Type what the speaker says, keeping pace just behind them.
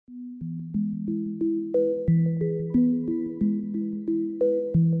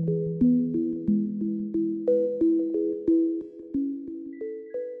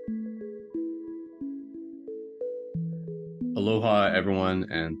everyone,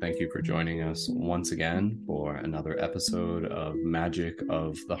 and thank you for joining us once again for another episode of Magic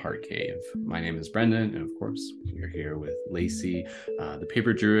of the Heart Cave. My name is Brendan, and of course, we're here with Lacey, the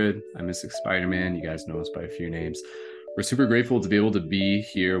Paper Druid. I'm Mystic Spider-Man. You guys know us by a few names. We're super grateful to be able to be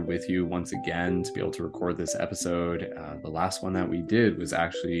here with you once again, to be able to record this episode. The last one that we did was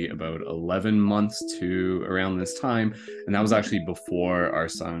actually about 11 months to around this time, and that was actually before our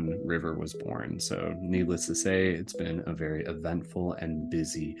son River was born. So needless to say, it's been a very eventful and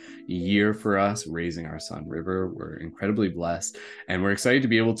busy year for us raising our son River. We're incredibly blessed, and we're excited to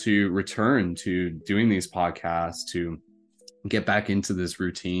be able to return to doing these podcasts, to get back into this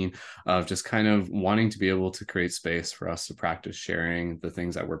routine of just kind of wanting to be able to create space for us to practice sharing the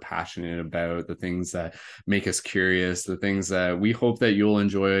things that we're passionate about, the things that make us curious, the things that we hope that you'll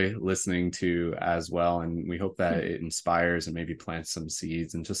enjoy listening to as well. And we hope that it inspires and maybe plants some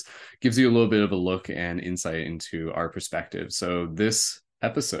seeds and just gives you a little bit of a look and insight into our perspective. So this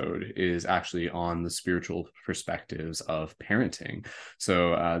episode is actually on the spiritual perspectives of parenting.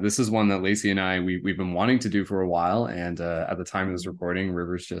 So this is one that Lacey and I we've been wanting to do for a while, and at the time of this recording,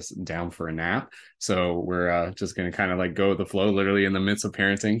 River's just down for a nap, so we're just going to kind of like go with the flow, literally in the midst of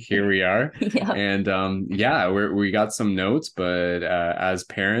parenting. Here we are. Yeah. And we got some notes, but as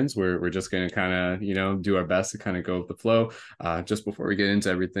parents, we're just going to kind of do our best to kind of go with the flow. Just before we get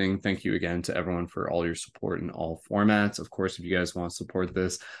into everything, thank you again to everyone for all your support in all formats. Of course, if you guys want to support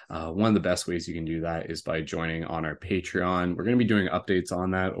this, one of the best ways you can do that is by joining on our Patreon. We're going to be doing updates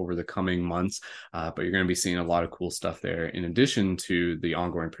on that over the coming months, but you're going to be seeing a lot of cool stuff there, in addition to the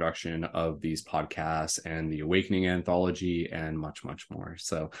ongoing production of these podcasts and the Awakening anthology and much more.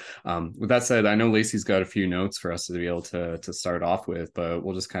 So with that said, I know Lacey's got a few notes for us to be able to start off with, but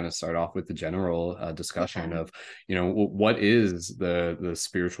we'll just kind of start off with the general discussion of what is the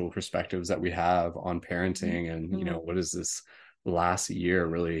spiritual perspectives that we have on parenting, and what is this last year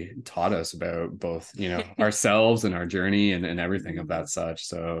really taught us about both ourselves and our journey and everything of that such.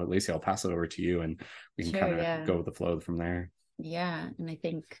 So Lacey, I'll pass it over to you, and we can kind of go with the flow from there. Yeah. And I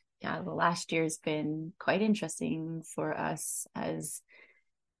think the last year's been quite interesting for us as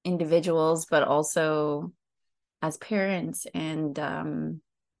individuals, but also as parents, and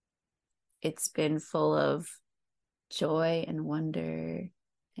it's been full of joy and wonder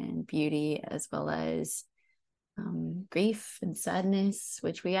and beauty, as well as grief and sadness,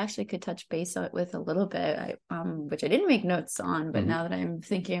 which we actually could touch base with a little bit, which I didn't make notes on, but now that I'm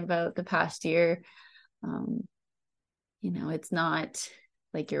thinking about the past year, it's not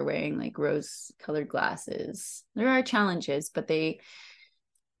like you're wearing like rose colored glasses. There are challenges, but they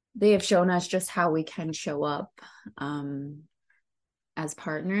have shown us just how we can show up as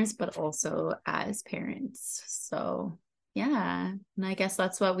partners, but also as parents. So yeah, and I guess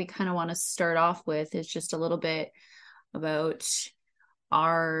that's what we kind of want to start off with, is just a little bit about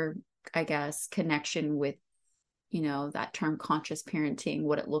our, I guess, connection with, that term conscious parenting,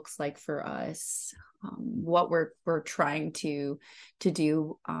 what it looks like for us, what we're trying to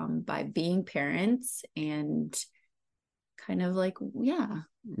do by being parents, and kind of like,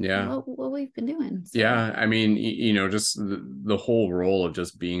 what we've been doing. So. Yeah, I mean, just the whole role of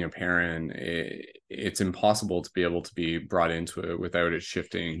just being a parent, it's impossible to be able to be brought into it without it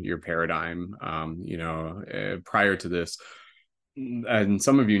shifting your paradigm. Prior to this, and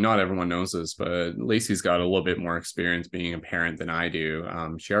some of you, not everyone knows this, but Lacey's got a little bit more experience being a parent than I do.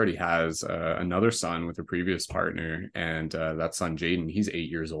 She already has another son with her previous partner, and that son, Jaden, he's 8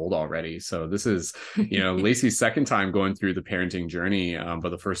 years old already. So this is, Lacey's second time going through the parenting journey,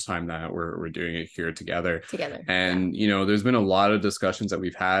 but the first time that we're doing it here together. And, there's been a lot of discussions that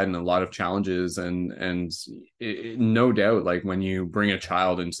we've had and a lot of challenges, and no doubt, like when you bring a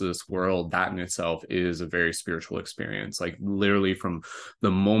child into this world, that in itself is a very spiritual experience. Like literally from the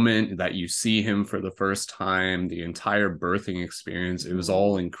moment that you see him for the first time, the entire birthing experience, it was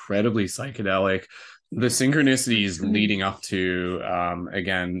all incredibly psychedelic. The synchronicities leading up to,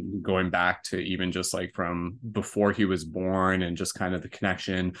 again, going back to even just like from before he was born, and just kind of the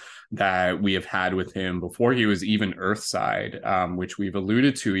connection that we have had with him before he was even Earthside, which we've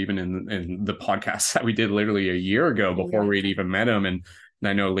alluded to even in the podcast that we did literally a year ago before we'd even met him. And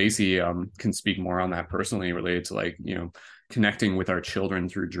I know Lacey can speak more on that personally, related to like, connecting with our children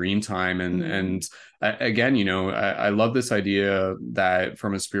through dream time. And again, I love this idea that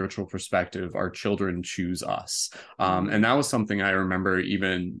from a spiritual perspective, our children choose us. And that was something I remember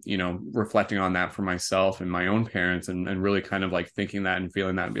even, reflecting on that for myself and my own parents, and really kind of like thinking that and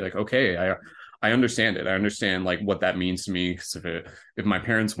feeling that and be like, okay, I understand it. I understand like what that means to me. Because if my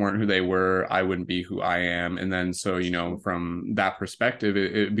parents weren't who they were, I wouldn't be who I am. And then so, you know, from that perspective,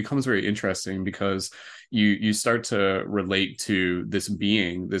 it becomes very interesting because you start to relate to this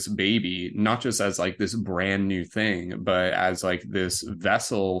being, this baby, not just as like this brand new thing, but as like this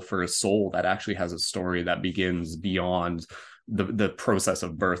vessel for a soul that actually has a story that begins beyond the process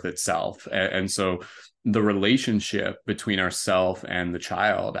of birth itself. And so the relationship between ourself and the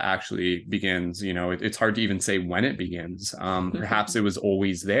child actually begins, you know, it's hard to even say when it begins. Perhaps it was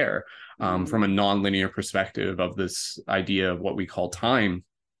always there. From a non-linear perspective of this idea of what we call time,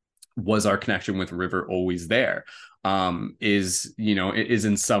 was our connection with River always there? Is, you know, it is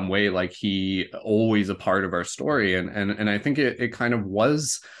in some way like he always a part of our story. And I think it kind of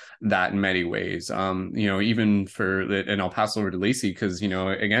was that in many ways. You know, even for the, and I'll pass over to Lacey because, you know,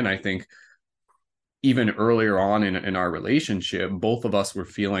 again, I think even earlier on in our relationship, both of us were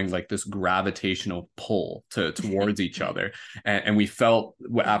feeling like this gravitational pull towards each other, and we felt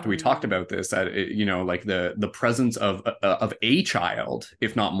after we talked about this that it, you know, like the presence of a child,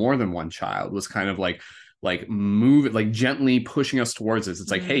 if not more than one child, was kind of like move like gently pushing us towards this.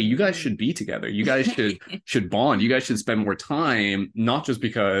 It's like, hey, you guys should be together. You guys should bond. You guys should spend more time, not just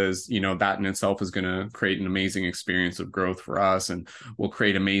because, you know, that in itself is going to create an amazing experience of growth for us and we'll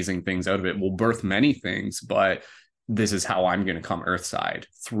create amazing things out of it. We'll birth many things, but this is how I'm going to come earthside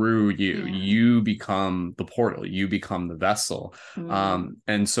through you. Yeah. You become the portal, you become the vessel.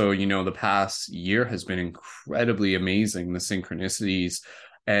 And so, you know, the past year has been incredibly amazing. The synchronicities,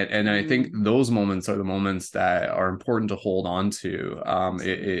 and I think those moments are the moments that are important to hold on to.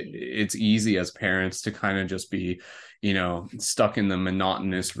 It's easy as parents to kind of just be, you know, stuck in the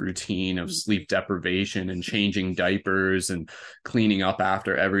monotonous routine of sleep deprivation and changing diapers and cleaning up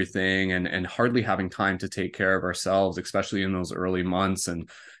after everything, and hardly having time to take care of ourselves, especially in those early months, and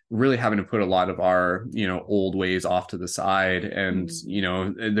really having to put a lot of our, you know, old ways off to the side. And you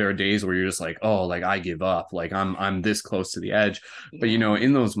know, there are days where you're just like, oh, like I give up, like I'm this close to the edge. But you know,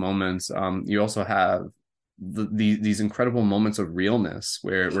 in those moments, you also have these incredible moments of realness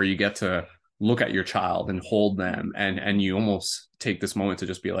where you get to look at your child and hold them, and you almost take this moment to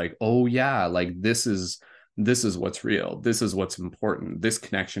just be like, oh yeah, like this is what's real, this is what's important, this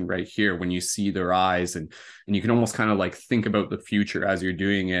connection right here, when you see their eyes, and you can almost kind of like think about the future as you're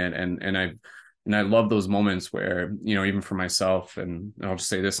doing it. And I love those moments where, you know, even for myself, and I'll just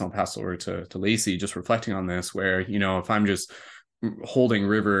say this and I'll pass over to Lacey, just reflecting on this, where, you know, if I'm just holding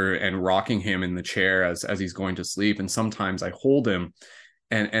River and rocking him in the chair as he's going to sleep, and sometimes I hold him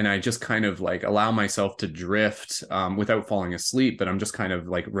and I just kind of like allow myself to drift without falling asleep, but I'm just kind of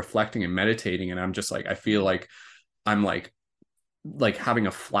like reflecting and meditating, and I'm just like, I feel like I'm like having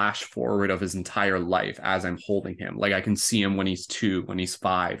a flash forward of his entire life as I'm holding him. Like I can see him when he's 2, when he's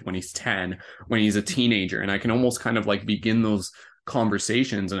 5, when he's 10, when he's a teenager, and I can almost kind of like begin those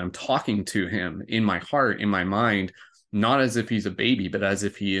conversations, and I'm talking to him in my heart, in my mind, not as if he's a baby, but as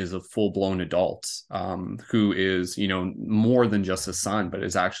if he is a full-blown adult, who is, you know, more than just a son, but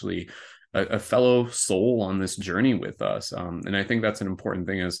is actually a fellow soul on this journey with us. And I think that's an important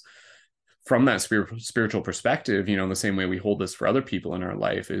thing, is from that spiritual perspective, you know, the same way we hold this for other people in our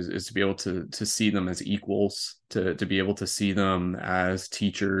life is to be able to see them as equals, to be able to see them as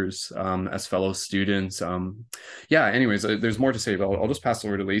teachers, as fellow students. Yeah, anyways, there's more to say, but I'll just pass it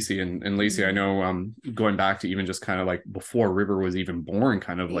over to Lacey. And Lacey, I know, going back to even just kind of like before River was even born,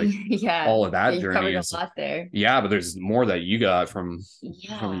 kind of like all of that journey covered is a lot there. yeah, but there's more that you got from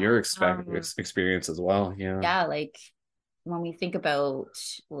your um, experience as well. yeah, like when we think about,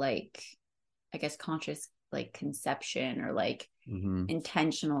 like, I guess conscious like conception, or like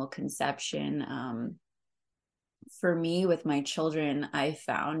intentional conception, for me with my children, I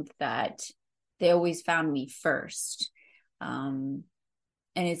found that they always found me first. And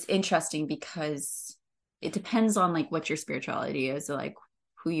it's interesting because it depends on like what your spirituality is, or like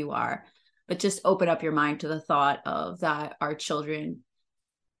who you are, but just open up your mind to the thought of that our children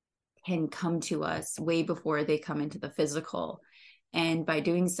can come to us way before they come into the physical. And by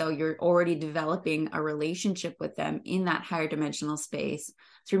doing so, you're already developing a relationship with them in that higher dimensional space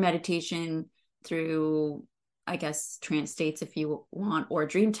through meditation, through, I guess, trance states if you want, or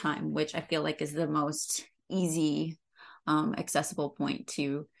dream time, which I feel like is the most easy, accessible point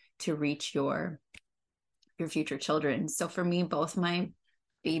to reach your future children. So for me, both my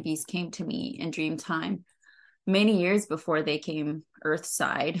babies came to me in dream time many years before they came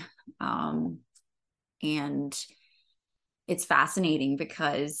earthside. And it's fascinating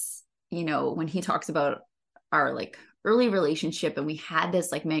because, you know, when he talks about our like early relationship, and we had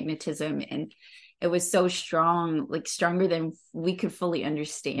this like magnetism, and it was so strong, like stronger than we could fully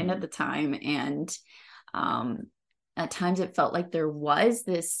understand at the time. And at times it felt like there was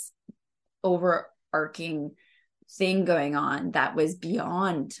this overarching thing going on that was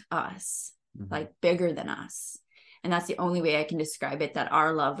beyond us, like bigger than us. And that's the only way I can describe it, that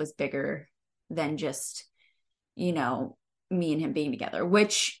our love was bigger than just, you know, me and him being together,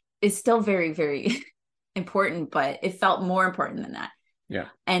 which is still very, very important, but it felt more important than that. Yeah.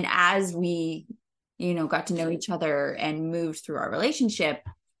 And as we, you know, got to know each other and moved through our relationship,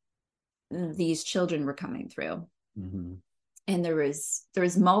 these children were coming through. And there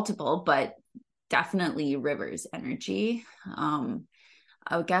was multiple, but definitely River's energy.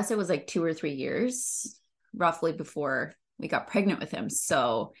 I would guess it was like 2 or 3 years roughly before we got pregnant with him.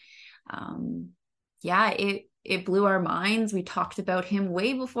 So yeah, it blew our minds. We talked about him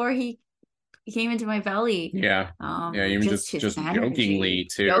way before he came into my belly. Yeah. Even just jokingly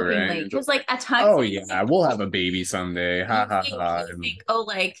too, right? Because like at times, oh yeah, we'll have a baby someday. Ha ha ha. You think, oh,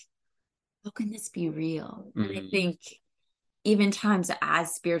 like, how can this be real? And I think even times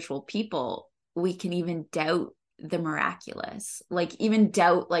as spiritual people, we can even doubt the miraculous, like even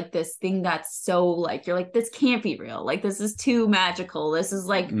doubt like this thing that's so like, you're like, this can't be real, like this is too magical, this is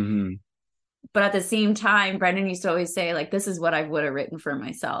like but at the same time, Brendan used to always say, like, this is what I would have written for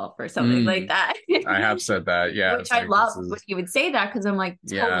myself or something like that. I have said that, yeah. Which I love when you would say that, because I'm like,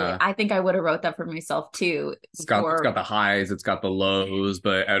 totally. I think I would have wrote that for myself too. It's got the highs, it's got the lows,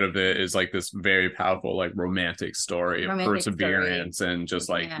 but out of it is like this very powerful, like romantic story of perseverance and just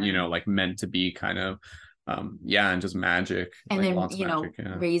like, you know, like meant to be kind of, and just magic. And like, then, you know,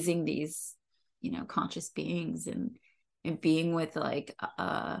 raising these, you know, conscious beings and being with like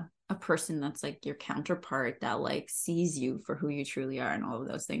a person that's like your counterpart that like sees you for who you truly are and all of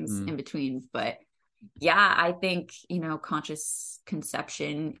those things in between. But yeah, I think, you know, conscious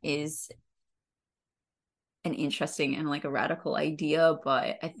conception is an interesting and like a radical idea,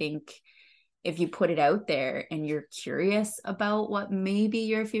 but I think if you put it out there and you're curious about what maybe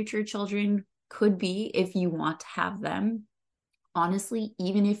your future children could be, if you want to have them, honestly,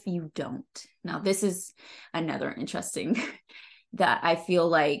 even if you don't. Now, this is another interesting that I feel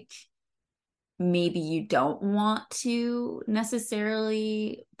like maybe you don't want to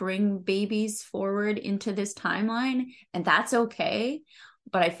necessarily bring babies forward into this timeline, and that's okay.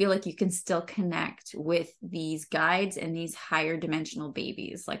 But I feel like you can still connect with these guides and these higher dimensional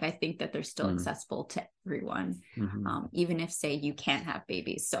babies. Like, I think that they're still accessible to everyone, even if, say, you can't have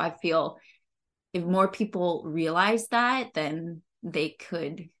babies. So I feel if more people realize that, then they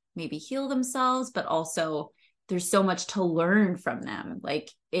could maybe heal themselves, but also there's so much to learn from them. Like,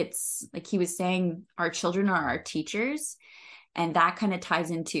 it's like he was saying, our children are our teachers. And that kind of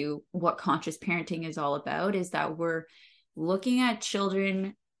ties into what conscious parenting is all about, is that we're looking at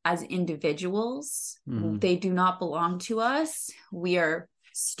children as individuals. They do not belong to us. We are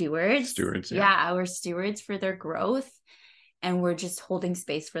stewards. We're stewards for their growth. And we're just holding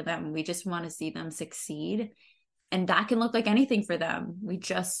space for them. We just want to see them succeed. And that can look like anything for them. We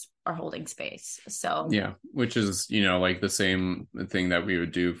just are holding space. So yeah, which is, you know, like the same thing that we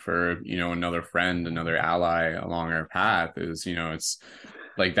would do for, you know, another friend, another ally along our path is, you know, it's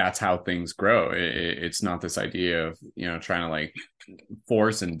like, that's how things grow. It's not this idea of, you know, trying to like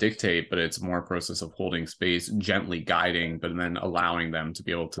force and dictate, but it's more a process of holding space, gently guiding, but then allowing them to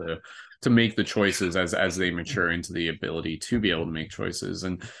be able to make the choices as they mature into the ability to be able to make choices.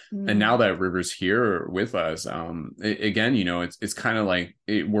 And now that River's here with us, again, you know, it's kind of like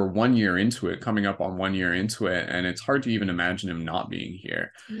we're 1 year into it, coming up on 1 year into it, and it's hard to even imagine him not being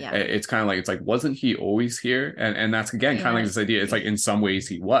here. It's kind of like, it's like, wasn't he always here? And that's again kind of like this idea, it's like in some ways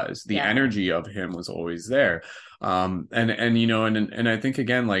he was, the energy of him was always there. And you know, and I think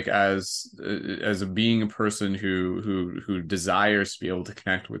again, like as being a person who desires to be able to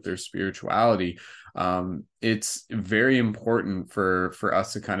connect with their spirituality, it's very important for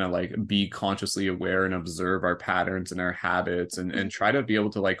us to kind of like be consciously aware and observe our patterns and our habits and try to be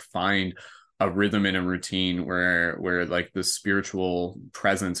able to like find a rhythm and a routine where like the spiritual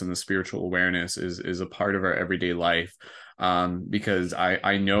presence and the spiritual awareness is a part of our everyday life. Because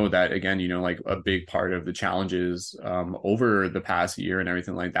I know that, again, you know, like a big part of the challenges over the past year and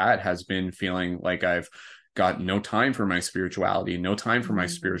everything like that has been feeling like I've got no time for my spirituality, no time for my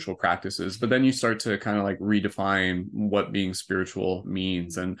spiritual practices. But then you start to kind of like redefine what being spiritual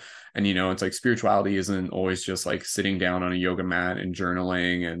means. And, you know, it's like spirituality isn't always just like sitting down on a yoga mat and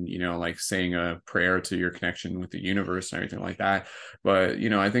journaling and, you know, like saying a prayer to your connection with the universe and everything like that. But, you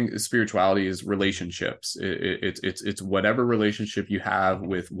know, I think spirituality is relationships. It's whatever relationship you have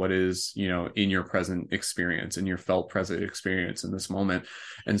with what is, you know, in your present experience, in your felt present experience in this moment.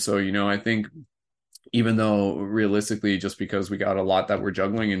 And so, you know, I think even though realistically, just because we got a lot that we're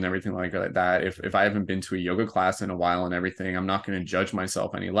juggling and everything like that, if I haven't been to a yoga class in a while and everything, I'm not going to judge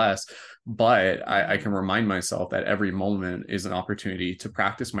myself any less. But I can remind myself that every moment is an opportunity to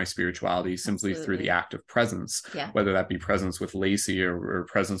practice my spirituality simply through the Absolutely. act of presence, Yeah. whether that be presence with Lacey or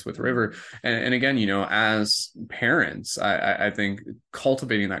presence with River. And again, as parents, I think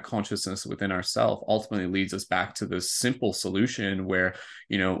cultivating that consciousness within ourselves ultimately leads us back to this simple solution where,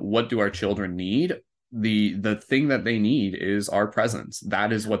 what do our children need? The thing that they need is our presence.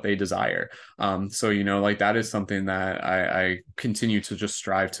 That is what they desire. So like that is something that I continue to just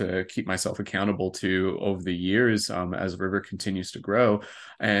strive to keep myself accountable to over the years, as River continues to grow.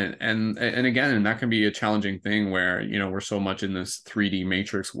 And again, and that can be a challenging thing where we're so much in this 3D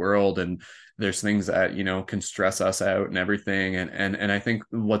matrix world, and there's things that can stress us out and everything. And I think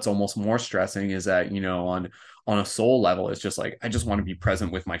what's almost more stressing is that on a soul level, it's just like I just want to be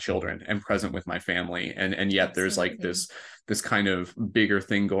present with my children and present with my family, and yet there's like Absolutely. this kind of bigger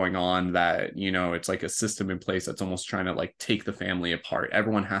thing going on that it's like a system in place that's almost trying to like take the family apart.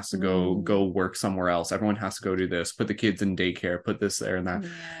 Everyone has to go work somewhere else. Everyone has to go do this, put the kids in daycare, put this there and that. Yeah.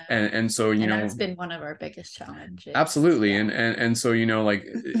 And so And that's been one of our biggest challenges. absolutely. Yeah. And so like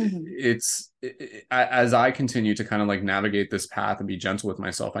as I continue to kind of like navigate this path and be gentle with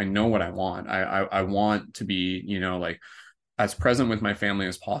myself, I know what I want. I want to be like as present with my family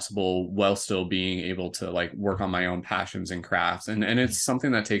as possible while still being able to like work on my own passions and crafts, and Yeah. it's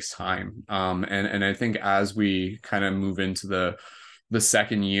something that takes time. And I think as we kind of move into the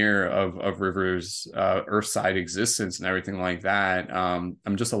second year of River's Earthside existence and everything like that,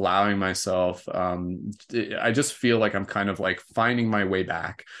 I'm just allowing myself. I just feel like I'm kind of like finding my way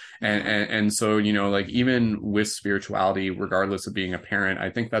back, and Yeah. and so like even with spirituality, regardless of being a parent, I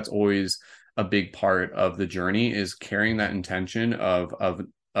think that's always a big part of the journey is carrying that intention of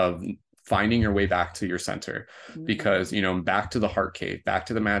finding your way back to your center, because back to the heart cave, back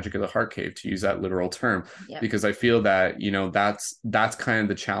to the magic of the heart cave, to use that literal term, Yeah. because I feel that that's kind of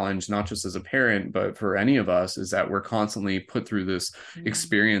the challenge, not just as a parent but for any of us, is that we're constantly put through this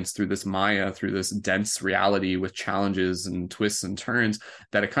experience, through this maya, through this dense reality with challenges and twists and turns,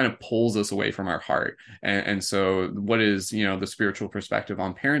 that it kind of pulls us away from our heart. And so what is the spiritual perspective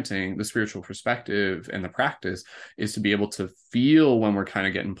on parenting? The spiritual perspective and the practice is to be able to feel when we're kind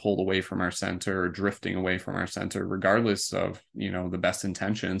of getting pulled away from our center or drifting away from our center, regardless of the best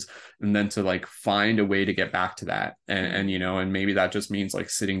intentions, and then to like find a way to get back to that. And maybe that just means like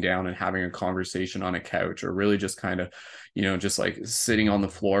sitting down and having a conversation on a couch, or really just kind of just like sitting on the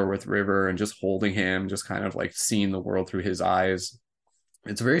floor with River and just holding him, just kind of like seeing the world through his eyes.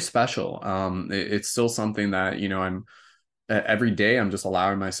 It's very special. It's still something that I'm every day I'm just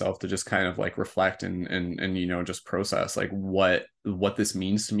allowing myself to just kind of like reflect and just process like what this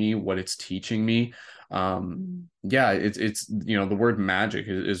means to me, what it's teaching me. Yeah, it's the word magic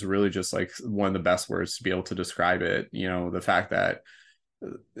is really just like one of the best words to be able to describe it. The fact that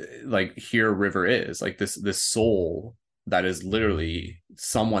like here River is like this soul that is literally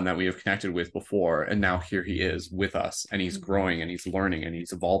someone that we have connected with before, and now here he is with us, and he's growing and he's learning and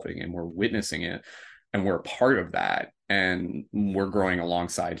he's evolving, and we're witnessing it, and we're a part of that, and we're growing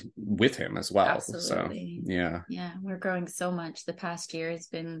alongside with him as well. So Absolutely. yeah. Yeah. We're growing so much. The past year has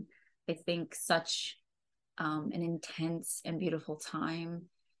been, I think, such an intense and beautiful time,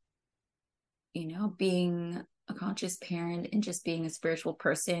 being a conscious parent and just being a spiritual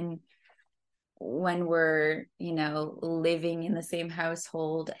person when we're, living in the same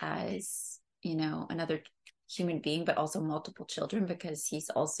household as, another human being, but also multiple children, because he's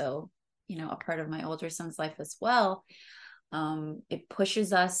also, a part of my older son's life as well. It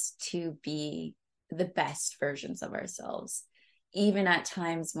pushes us to be the best versions of ourselves, even at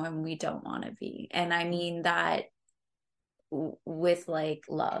times when we don't want to be. And I mean that with like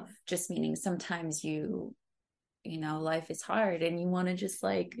love, just meaning sometimes life is hard and you want to just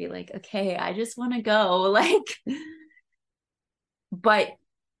like be like, okay, I just want to go, like, but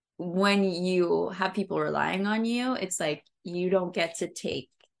when you have people relying on you, it's like you don't get to take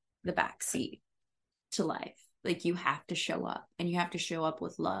the back seat to life. Like you have to show up, and you have to show up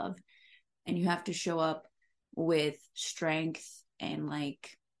with love, and you have to show up with strength and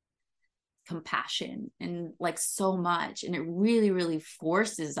like compassion and like so much. And it really, really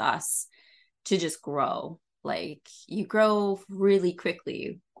forces us to just grow. Like you grow really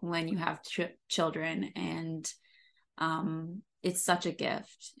quickly when you have children, and it's such a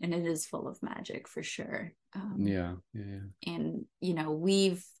gift, and it is full of magic for sure. Yeah. And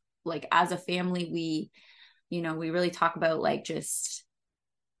we've like as a family, we really talk about like just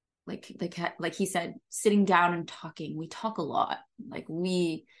like he said, sitting down and talking. We talk a lot. Like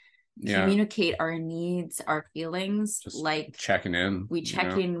we Yeah. communicate our needs, our feelings. Just Like checking in, we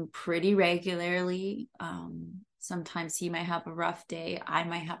check in pretty regularly. Sometimes he might have a rough day, I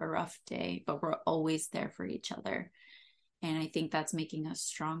might have a rough day, but we're always there for each other. And I think that's making us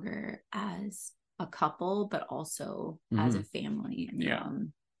stronger as a couple, but also as a family. And, Yeah.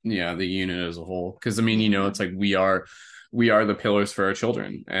 Yeah, the unit as a whole. Because I mean, it's like we are the pillars for our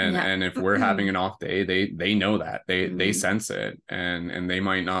children, and if we're having an off day, they know that, they sense it, and they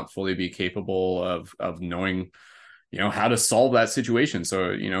might not fully be capable of knowing how to solve that situation.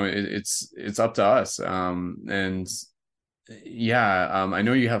 So it's up to us. And yeah, I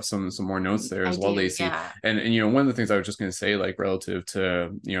know you have some more notes there I as well, do, Lacey. yeah. And one of the things I was just going to say, like relative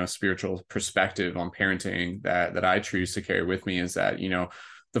to spiritual perspective on parenting, that I choose to carry with me is that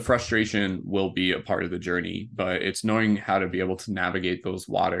the frustration will be a part of the journey, but it's knowing how to be able to navigate those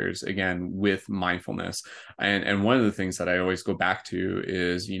waters again with mindfulness. And one of the things that I always go back to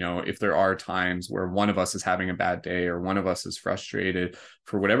is if there are times where one of us is having a bad day or one of us is frustrated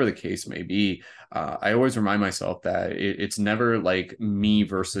for whatever the case may be, I always remind myself that it's never like me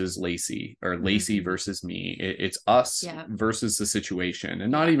versus Lacey or Lacey versus me. It's us versus the situation,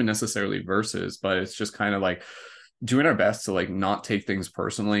 and not even necessarily versus, but it's just kind of like doing our best to like not take things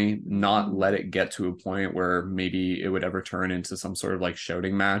personally, not let it get to a point where maybe it would ever turn into some sort of like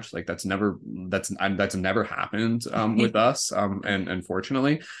shouting match. Like that's never happened with us, and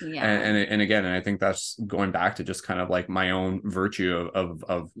unfortunately. And again, and I think that's going back to just kind of like my own virtue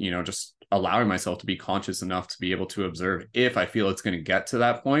of just allowing myself to be conscious enough to be able to observe if I feel it's going to get to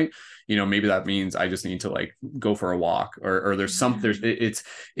that point. Maybe that means I just need to like go for a walk, or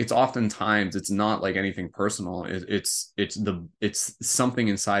it's oftentimes it's not like anything personal. It's something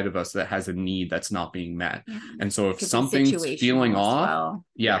inside of us that has a need that's not being met. And so if something's feeling off,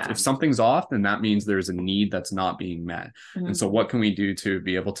 if something's off, then that means there's a need that's not being met. And so what can we do to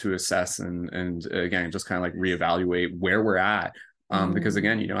be able to assess and again, just kind of like reevaluate where we're at? Because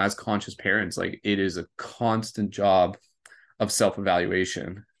again, as conscious parents, like it is a constant job of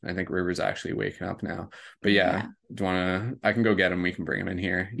self-evaluation. I think River's actually waking up now, but do you want to? I can go get him. We can bring him in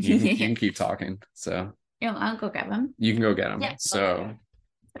here. You can keep talking. So I'll go grab him. You can go get him. So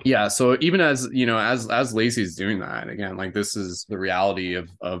so even as as Lacey's doing that again, like this is the reality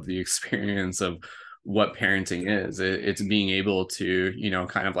of the experience of what parenting is. It's being able to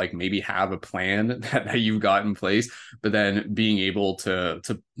kind of like maybe have a plan that you've got in place, but then being able to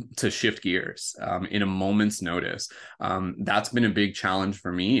shift gears in a moment's notice. That's been a big challenge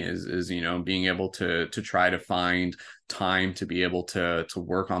for me is being able to try to find time to be able to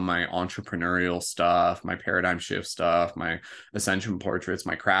work on my entrepreneurial stuff, my paradigm shift stuff, my ascension portraits,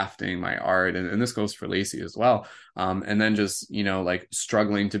 my crafting, my art, and this goes for Lacey as well. And then just like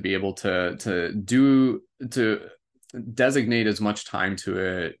struggling to be able to designate as much time to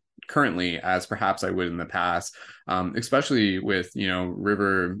it currently as perhaps I would in the past, especially with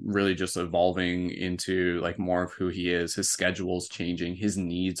River really just evolving into like more of who he is. His schedule's changing, his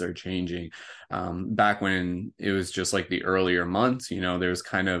needs are changing. Back when it was just like the earlier months,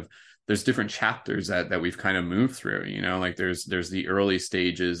 there's different chapters that we've kind of moved through. Like there's the early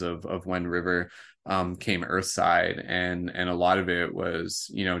stages of when River came Earthside, and a lot of it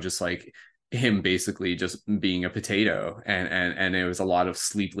was just like him basically just being a potato, and it was a lot of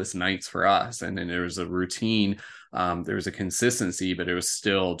sleepless nights for us, and then there was a routine, there was a consistency, but it was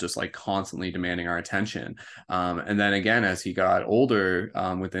still just like constantly demanding our attention. And then again, as he got older,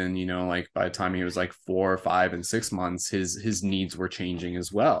 within like by the time he was like 4, 5, and 6 months, his needs were changing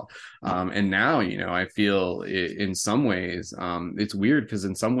as well. And now I feel in some ways it's weird because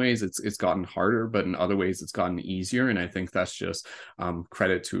in some ways it's gotten harder, but in other ways it's gotten easier. And I think that's just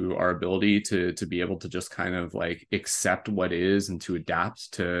credit to our ability to be able to just kind of like accept what is and to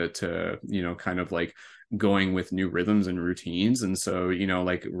adapt to kind of like going with new rhythms and routines. And so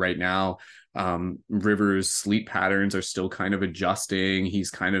like right now, River's sleep patterns are still kind of adjusting. He's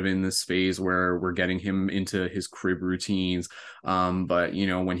kind of in this phase where we're getting him into his crib routines. But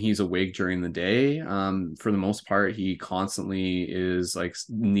when he's awake during the day, for the most part, he constantly is like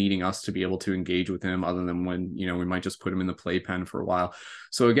needing us to be able to engage with him, other than when we might just put him in the playpen for a while.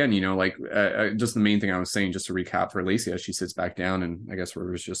 So again, like just the main thing I was saying, just to recap for Lacey as she sits back down, and I guess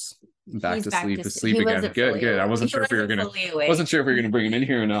River's just back to sleep again. Good. I wasn't sure if we were gonna bring him in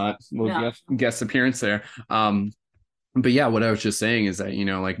here or not. We'll guest appearance there. But yeah, what I was just saying is that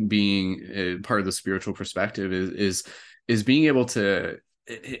like being part of the spiritual perspective is being able to,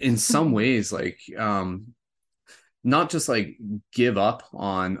 in some ways, like not just like give up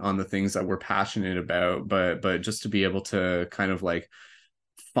on the things that we're passionate about, but just to be able to kind of like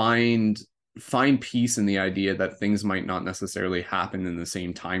find find peace in the idea that things might not necessarily happen in the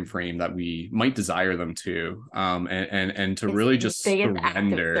same time frame that we might desire them to, and to It's really the just biggest act of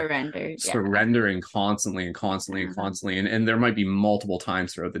surrender, surrender. Yeah. surrendering constantly and constantly and constantly, and there might be multiple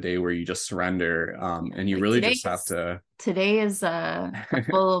times throughout the day where you just surrender, and you Like really just have to. today is a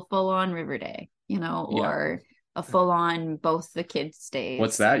full on river day, you know, Yeah. or a full on both the kids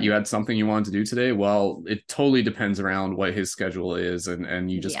What's days. that? You had something you wanted to do today? Well, it totally depends around what his schedule is,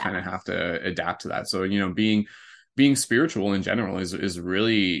 and you just kind of Yeah. have to adapt to that. So, being spiritual in general is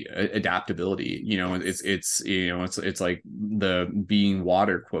really adaptability. Yes. It's like the being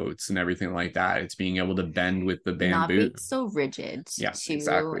water quotes and everything like that. It's being able to bend with the Not bamboo. being so rigid Yeah, too.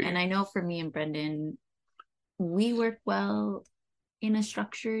 exactly. And I know for me and Brendan, we work well in a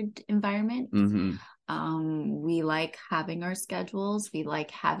structured environment. Mm-hmm. We like having our schedules, we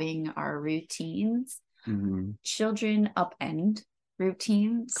like having our routines. Mm-hmm. Children upend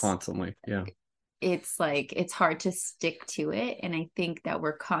routines. Constantly. Yeah. It's like it's hard to stick to it. And I think that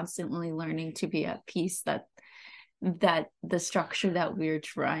we're constantly learning to be at peace that the structure that we're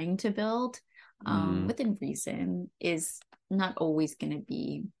trying to build Mm-hmm. within reason is not always going to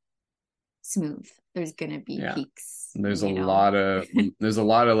be smooth. There's going to be Yeah. peaks, there's a you know. lot of there's a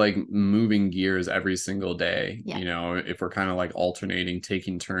lot of like moving gears every single day. Yeah. If we're kind of like alternating,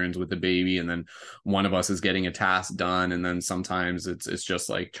 taking turns with the baby, and then one of us is getting a task done, and then sometimes it's just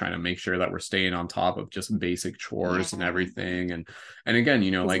like trying to make sure that we're staying on top of just basic chores and Yeah. everything. And again,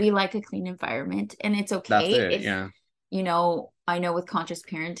 Because like we like a clean environment, and it's that's okay it. if, Yeah. you know, I know with conscious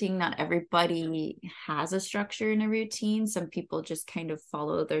parenting, not everybody has a structure and a routine. Some people just kind of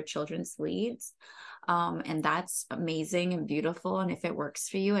follow their children's leads. And that's amazing and beautiful. And if it works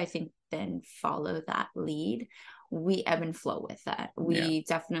for you, I think then follow that lead. We ebb and flow with that. Yeah. We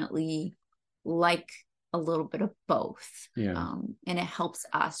definitely like a little bit of both. Yeah. And it helps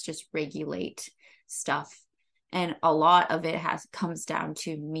us just regulate stuff. And a lot of it comes down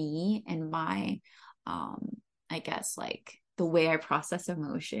to me and my I guess like the way I process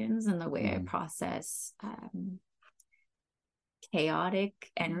emotions and the way I Mm. process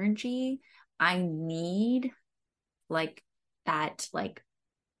chaotic energy. I need like that like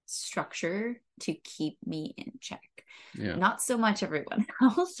structure to keep me in check. Yeah. Not so much everyone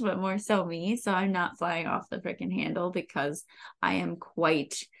else, but more so me. So I'm not flying off the freaking handle because I am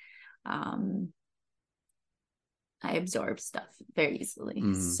quite I absorb stuff very easily.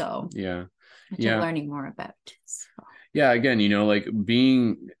 Mm. So Yeah. which I'm Yeah. learning more about. So. Yeah, again, like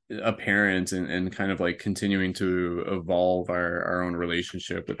being a parent, and kind of like continuing to evolve our own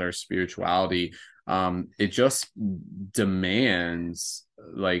relationship with our spirituality, it just demands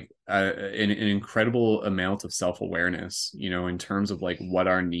like an incredible amount of self-awareness, in terms of like what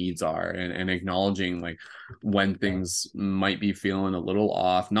our needs are, and acknowledging like when things might be feeling a little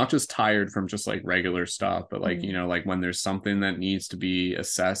off, not just tired from just like regular stuff, but like, like when there's something that needs to be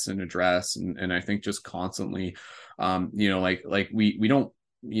assessed and addressed. And I think just constantly, like we don't,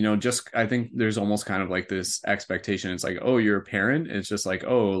 just I think there's almost kind of like this expectation. It's like, oh, you're a parent. It's just like,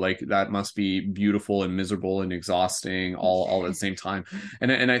 oh, like that must be beautiful and miserable and exhausting all at the same time.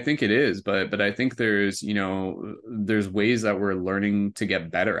 And I think it is, but I think there's ways that we're learning to get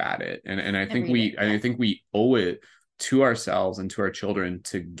better at it. And I think Every day, yeah. I think we owe it to ourselves and to our children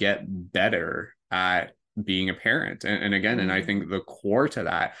to get better at being a parent. And again, and I think the core to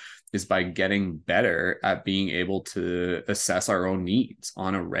that is by getting better at being able to assess our own needs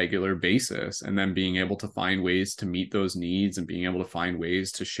on a regular basis, and then being able to find ways to meet those needs, and being able to find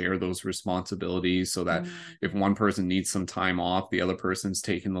ways to share those responsibilities, so that if one person needs some time off, the other person's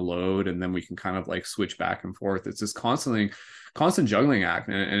taking the load, and then we can kind of like switch back and forth. It's this constant juggling act,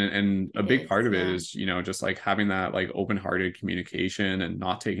 and a big part of it is just like having that like open-hearted communication and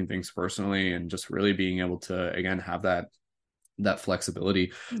not taking things personally, and just really being able to again have that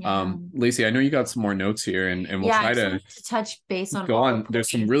flexibility. Yeah. Lacey, I know you got some more notes here, and we'll Yeah, I try just to wanted to touch base on go all the on.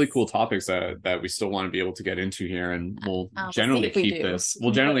 There's some really cool points. topics that we still want to be able to get into here, and We'll see if we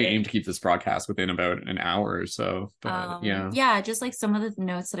we'll do. generally aim to keep this broadcast within about an hour or so. But yeah. Yeah, just like some of the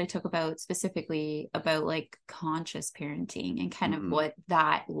notes that I took about specifically about like conscious parenting and kind of what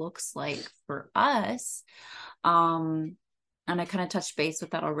that looks like for us. And I kind of touched base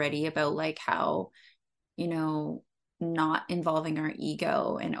with that already about like how, not involving our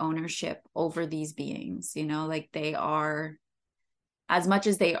ego and ownership over these beings, like they are, as much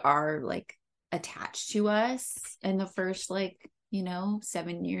as they are like attached to us in the first like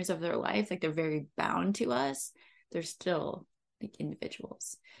 7 years of their life, like they're very bound to us, they're still like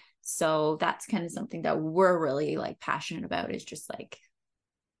individuals. So that's kind of something that we're really like passionate about, is just like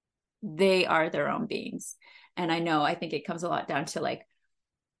they are their own beings. And I think it comes a lot down to like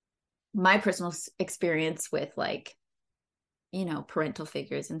my personal experience with like, parental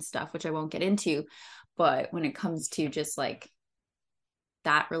figures and stuff, which I won't get into, but when it comes to just like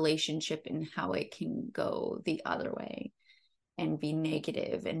that relationship and how it can go the other way and be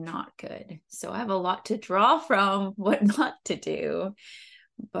negative and not good. So I have a lot to draw from what not to do,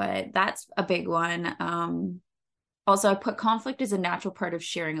 but that's a big one. Also, I put conflict as a natural part of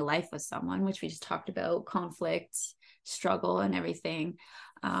sharing a life with someone, which we just talked about, conflict, struggle, and everything.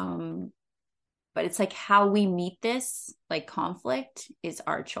 But it's like how we meet this, like conflict, is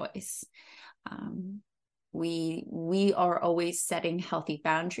our choice. We are always setting healthy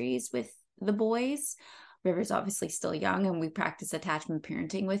boundaries with the boys. River's obviously still young, and we practice attachment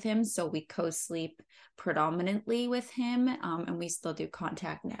parenting with him. So we co-sleep predominantly with him, and we still do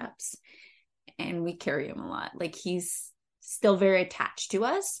contact naps, and we carry him a lot. Like he's still very attached to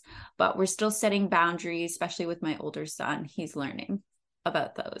us, but we're still setting boundaries, especially with my older son. He's learning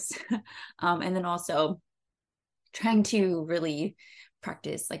about those. And then also trying to really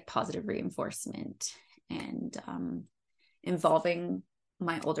practice like positive reinforcement and involving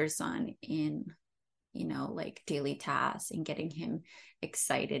my older son in like daily tasks and getting him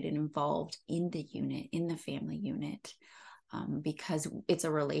excited and involved in the unit, in the family unit, because it's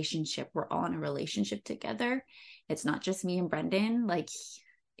a relationship. We're all in a relationship together. It's not just me and Brendan, like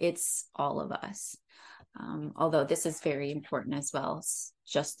it's all of us. Although this is very important as well, it's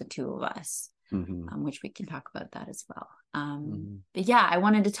just the two of us, which we can talk about that as well. But yeah, I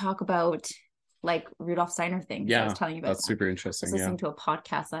wanted to talk about like Rudolf Steiner things. Yeah, I was telling you about that's super interesting. I was listening to a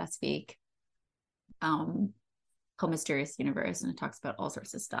podcast last week called Mysterious Universe, and it talks about all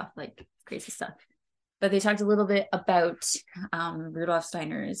sorts of stuff, like crazy stuff. But they talked a little bit about Rudolf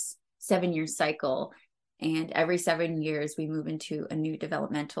Steiner's 7-year cycle. And every 7 years, we move into a new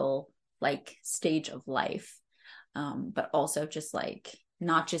developmental like stage of life. But also just like,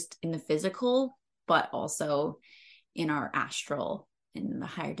 not just in the physical, but also in our astral, in the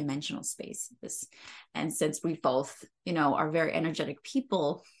higher dimensional spaces. And since we both, are very energetic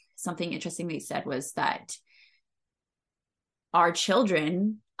people, something interesting they said was that our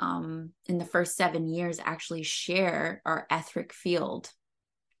children in the first 7 years actually share our etheric field,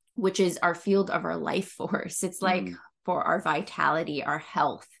 which is our field of our life force. It's like for our vitality, our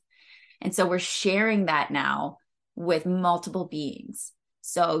health. And so we're sharing that now with multiple beings.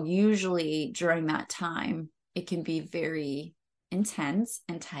 So usually during that time, it can be very intense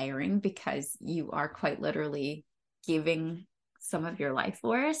and tiring because you are quite literally giving some of your life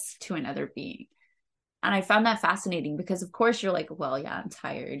force to another being. And I found that fascinating because, of course, you're like, well, yeah, I'm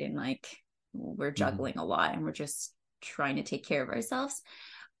tired. And like, we're juggling a lot and we're just trying to take care of ourselves.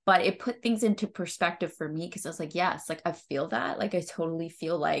 But it put things into perspective for me because I was like, yes, like I feel that. Like I totally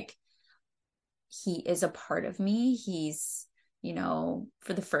feel like he is a part of me. He's,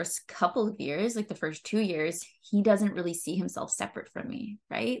 for the first couple of years, like the first 2 years, he doesn't really see himself separate from me,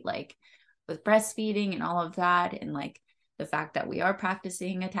 right? Like with breastfeeding and all of that. And like, the fact that we are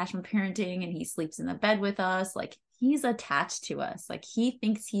practicing attachment parenting and he sleeps in the bed with us, like he's attached to us, like he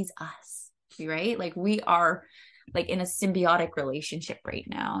thinks he's us, right? Like we are like in a symbiotic relationship right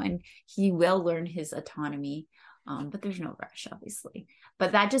now, and he will learn his autonomy, but there's no rush, obviously.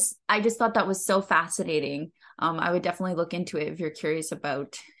 But I just thought that was so fascinating. I would definitely look into it if you're curious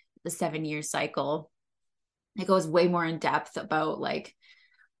about the 7-year cycle. It goes way more in depth about like,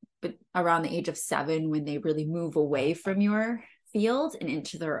 but around the age of 7, when they really move away from your field and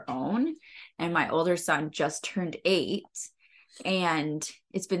into their own. And my older son just turned 8, and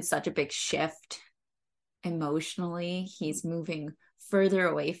it's been such a big shift emotionally. He's moving further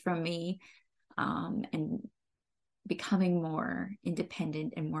away from me, and becoming more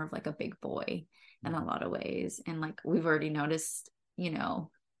independent and more of like a big boy in a lot of ways. And like we've already noticed,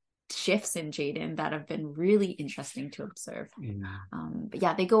 shifts in Jaden that have been really interesting to observe. But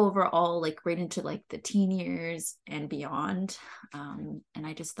yeah, they go over all like right into like the teen years and beyond. And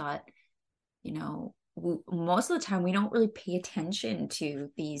I just thought, most of the time we don't really pay attention to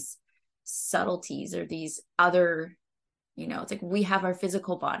these subtleties or these other, it's like we have our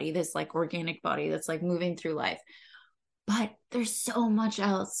physical body, this like organic body that's like moving through life, but there's so much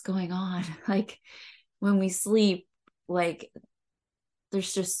else going on. Like when we sleep, like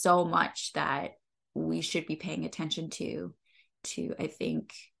there's just so much that we should be paying attention to, I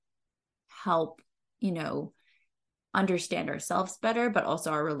think, help, understand ourselves better, but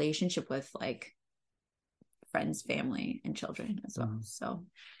also our relationship with like friends, family, and children as well. So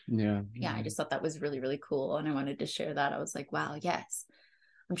yeah, I just thought that was really, really cool. And I wanted to share that. I was like, wow, yes,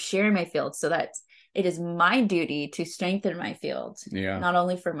 I'm sharing my field so that it is my duty to strengthen my field, not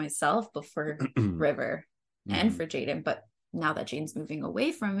only for myself, but for River and for Jaden. But now that Jaden's moving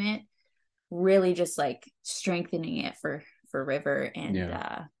away from it, really just like strengthening it for River, and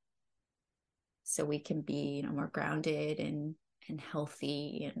Yeah. so we can be, more grounded and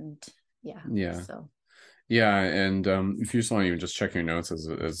healthy, and yeah. Yeah. So Yeah, and if you just want to even just check your notes,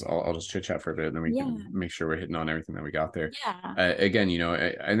 as I'll just chit chat for a bit, and then we yeah, can make sure we're hitting on everything that we got there. yeah. Again,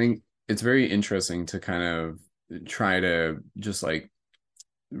 I think it's very interesting to kind of try to just like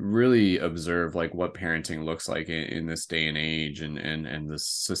really observe like what parenting looks like in this day and age, and this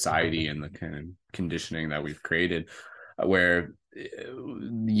society and the kind of conditioning that we've created, where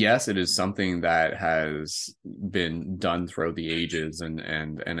yes, it is something that has been done throughout the ages, and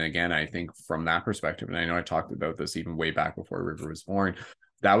again, I think from that perspective, and I know I talked about this even way back before River was born,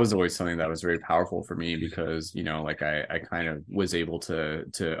 that was always something that was very powerful for me, because like I kind of was able to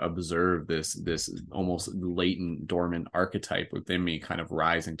observe this almost latent dormant archetype within me kind of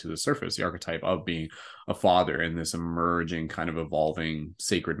rising to the surface, the archetype of being a father, and this emerging kind of evolving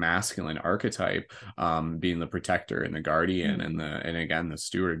sacred masculine archetype, being the protector and the guardian and again the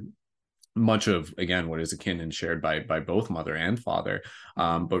steward, much of again what is akin and shared by both mother and father,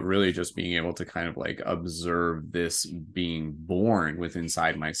 but really just being able to kind of like observe this being born within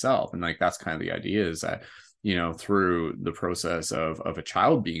inside myself. And like that's kind of the idea, is that through the process of a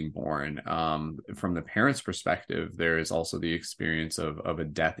child being born, from the parents' perspective, there is also the experience of a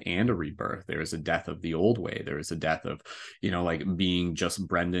death and a rebirth. There is a death of the old way. There is a death of, like being just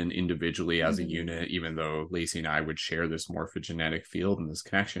Brendan individually as a unit, even though Lacey and I would share this morphogenetic field and this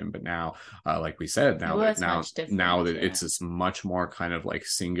connection. But now, like we said, It was much now different. that Yeah. it's this much more kind of like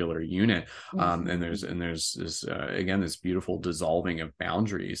singular unit, and there's this again this beautiful dissolving of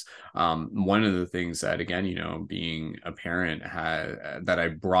boundaries. One of the things that, again, being a parent that I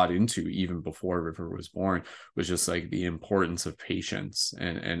brought into even before River was born, was just like the importance of patience,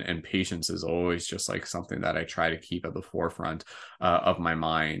 and patience is always just like something that I try to keep at the forefront of my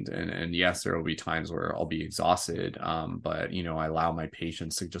mind. And yes, there will be times where I'll be exhausted, but I allow my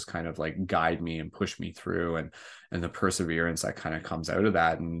patience to just kind of like guide me and push me through, and the perseverance that kind of comes out of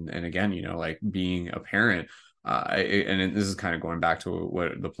that. And again, like being a parent, and this is kind of going back to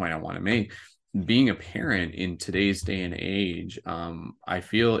what the point I want to make. Being a parent in today's day and age, I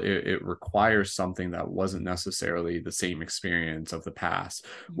feel it requires something that wasn't necessarily the same experience of the past,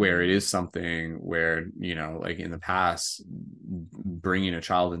 where it is something where, like in the past, bringing a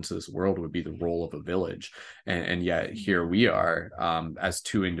child into this world would be the role of a village. And yet here we are, as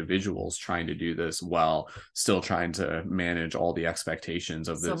two individuals trying to do this while still trying to manage all the expectations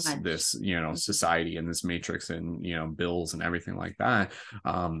of So much. this society and this matrix, and bills and everything like that,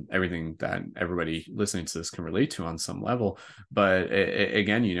 everything that everybody listening to this can relate to on some level. But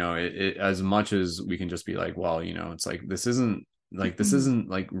again, as much as we can just be like, well, it's like this isn't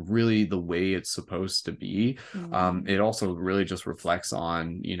like really the way it's supposed to be. It also really just reflects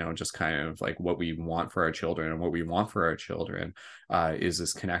on just kind of like what we want for our children, and what we want for our children is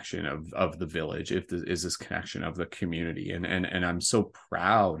this connection of the village, is this connection of the community. And I'm so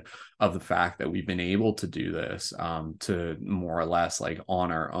proud of the fact that we've been able to do this, to more or less like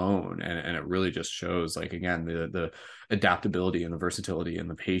on our own. And it really just shows, like, again, the adaptability and the versatility and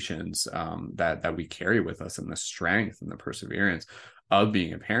the patience, that we carry with us, and the strength and the perseverance of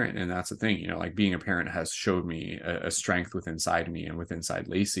being a parent. And that's the thing, like being a parent has showed me a strength within inside me and within inside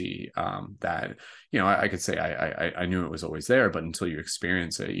Lacey, that I could say I knew it was always there, but until you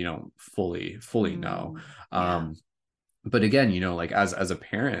experience it, you don't fully know. Yeah. But again, like as a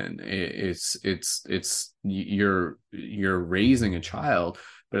parent, it's you're raising a child,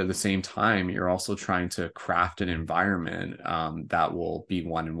 but at the same time, you're also trying to craft an environment, that will be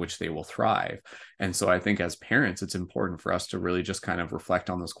one in which they will thrive. And so I think as parents, it's important for us to really just kind of reflect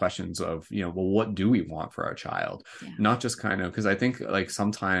on those questions of, well, what do we want for our child? Yeah. Not just kind of, because I think like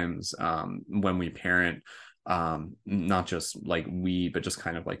sometimes, when we parent, not just like we, but just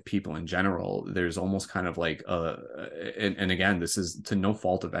kind of like people in general, there's almost kind of like and again, this is to no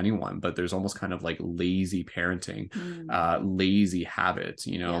fault of anyone, but there's almost kind of like lazy parenting, lazy habits,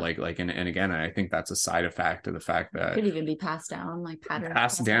 and again, I think that's a side effect of the fact that it could even be passed down, like patterns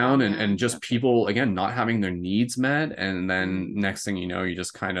passed down, and just yeah. people again not having their needs met, and then next thing you know, you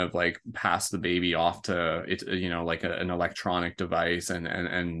just kind of like pass the baby off to it, like an electronic device,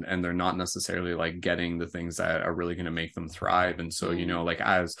 and they're not necessarily like getting the things that are really going to make them thrive. And so like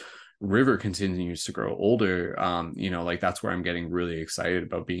as River continues to grow older, like that's where I'm getting really excited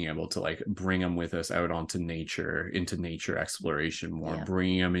about being able to like bring them with us out onto nature, into nature exploration more,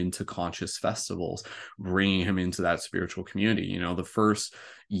 bringing them into conscious festivals, bringing him into that spiritual community. The first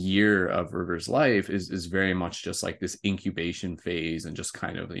year of River's life is very much just like this incubation phase, and just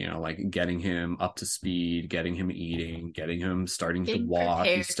kind of, like getting him up to speed, getting him eating, getting him starting to Getting walk.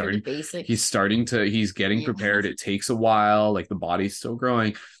 prepared for the basics. He's getting prepared. It takes a while, like the body's still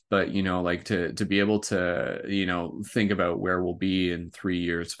growing, but like to be able to think about where we'll be in 3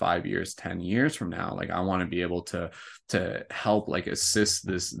 years, 5 years, 10 years from now. Like, I want to be able to help, like, assist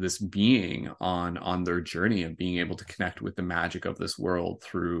this being on their journey of being able to connect with the magic of this world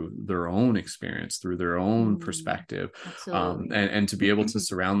through their own experience, through their own perspective. Absolutely. And to be able to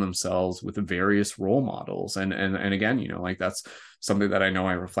surround themselves with various role models. And again, like, that's something that I know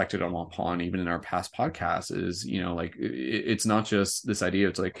I reflected upon even in our past podcasts is, like, it's not just this idea.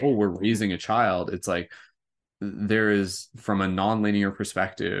 It's like, oh, we're raising a child. It's like, there is, from a non-linear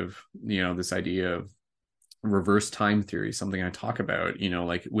perspective, this idea of reverse time theory, something I talk about,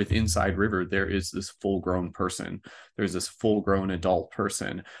 like with Inside River, there is this full grown person. There's this full grown adult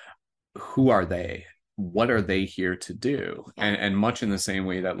person. Who are they? What are they here to do? And much in the same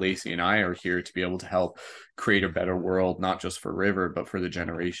way that Lacey and I are here to be able to help create a better world, not just for River, but for the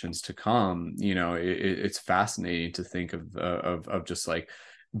generations to come. It's fascinating to think of just like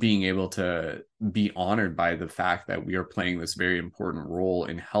being able to be honored by the fact that we are playing this very important role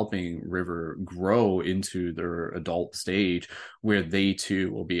in helping River grow into their adult stage, where they too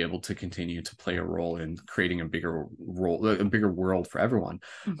will be able to continue to play a role in creating a bigger world for everyone.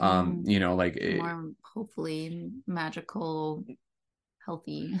 Like more, hopefully, magical,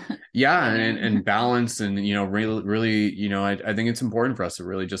 healthy. and balance, and really, I think it's important for us to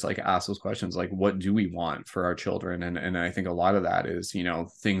really just like ask those questions, like, what do we want for our children? And I think a lot of that is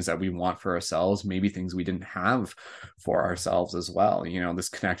things that we want for ourselves, maybe things we didn't have for ourselves as well. This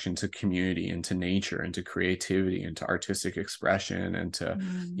connection to community and to nature and to creativity and to artistic expression and to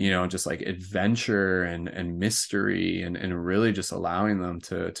just like adventure and mystery, and really just allowing them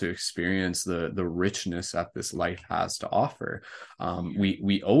to experience the richness that this life has to offer.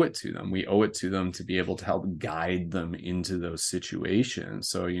 We owe it to them. We owe it to them to be able to help guide them into those situations.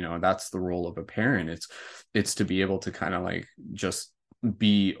 So that's the role of a parent. It's to be able to kind of like just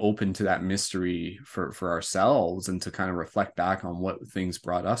be open to that mystery for ourselves, and to kind of reflect back on what things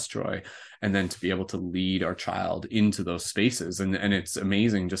brought us joy, and then to be able to lead our child into those spaces. And it's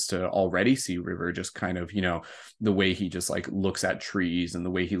amazing just to already see River just kind of the way he just like looks at trees and the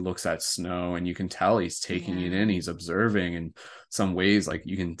way he looks at snow, and you can tell he's taking it in, he's observing, and some ways like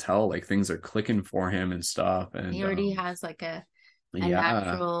you can tell like things are clicking for him and stuff. And he already has like a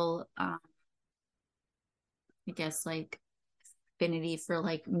natural I guess like affinity for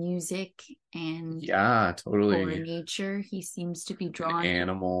like music and totally, for nature. He seems to be drawn and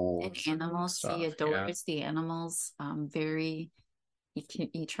animals. He adores the animals. Very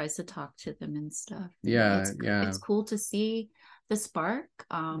he tries to talk to them and stuff. It's cool to see the spark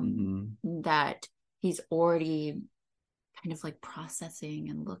that he's already kind of like processing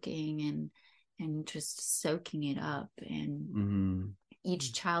and looking and just soaking it up. And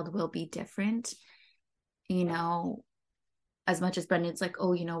each child will be different, as much as Brendan's like,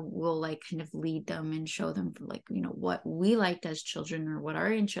 oh, we'll like kind of lead them and show them like, what we liked as children or what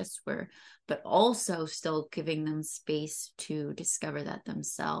our interests were, but also still giving them space to discover that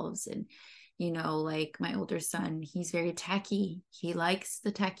themselves. And, like my older son, he's very techie. He likes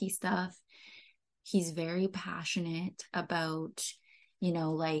the techie stuff. He's very passionate about,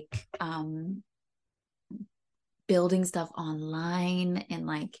 like, building stuff online and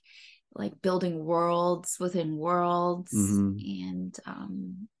like building worlds within worlds and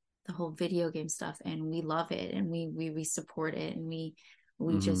the whole video game stuff. And we love it, and we support it, and we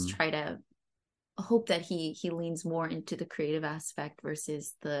just try to hope that he leans more into the creative aspect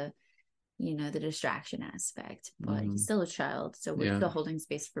versus the the distraction aspect. But he's still a child, so we're still holding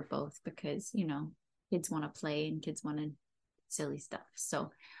space for both, because kids want to play and kids want to silly stuff. So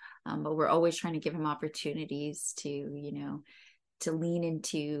but we're always trying to give him opportunities to to lean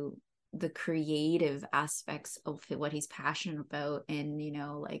into the creative aspects of what he's passionate about. And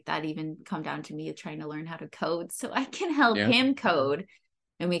like that even come down to me trying to learn how to code so I can help him code,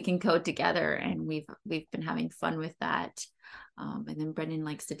 and we can code together. And we've been having fun with that. And then Brendan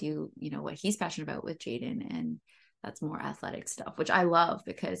likes to do what he's passionate about with Jaden, and that's more athletic stuff, which I love,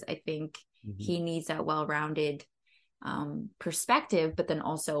 because I think he needs that well-rounded perspective. But then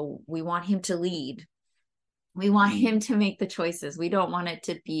also we want him to lead. We want him to make the choices. We don't want it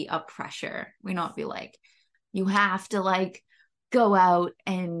to be a pressure. We don't be like, you have to like go out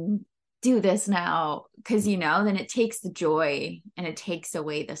and do this now, because then it takes the joy and it takes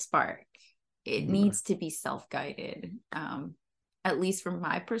away the spark. It needs to be self-guided. At least from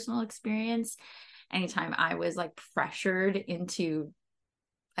my personal experience, anytime I was like pressured into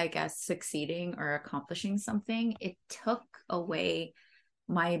I guess, succeeding or accomplishing something, it took away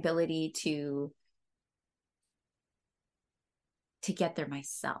my ability to get there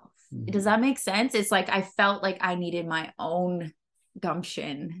myself. Mm-hmm. Does that make sense? It's like I felt like I needed my own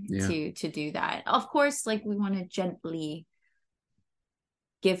gumption Yeah. to do that. Of course, like we want to gently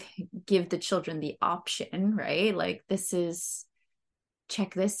give the children the option, right? Like this is,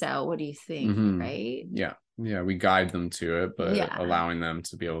 check this out. What do you think? Mm-hmm. Right? Yeah. Yeah. We guide them to it, but Yeah. allowing them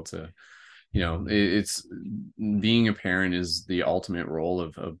to be able to, it's being a parent is the ultimate role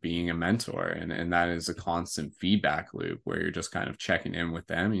of being a mentor, and that is a constant feedback loop where you're just kind of checking in with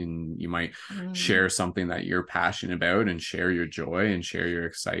them, and you might share something that you're passionate about and share your joy and share your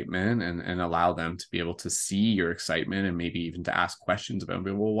excitement, and allow them to be able to see your excitement and maybe even to ask questions about,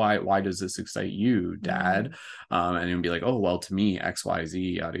 well, why does this excite you, Dad? And it'd be like, oh, well, to me,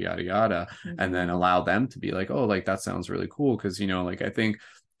 XYZ, yada yada yada. And then allow them to be like, oh, like that sounds really cool, because like I think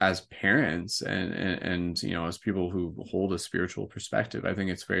as parents and as people who hold a spiritual perspective, I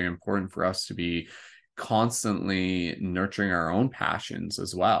think it's very important for us to be constantly nurturing our own passions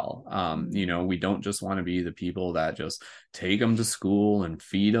as well. We don't just want to be the people that just take them to school and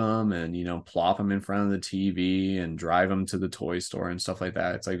feed them and plop them in front of the TV and drive them to the toy store and stuff like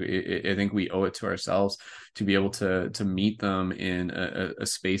that. It's like I think we owe it to ourselves to be able to meet them in a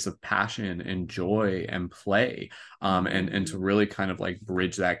space of passion and joy and play, and to really kind of like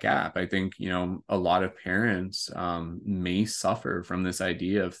bridge that gap. I think a lot of parents may suffer from this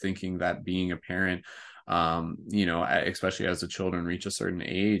idea of thinking that being a parent, especially as the children reach a certain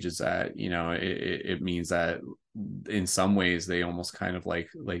age, is that it means that in some ways they almost kind of like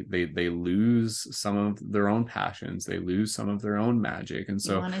they lose some of their own passions, they lose some of their own magic. And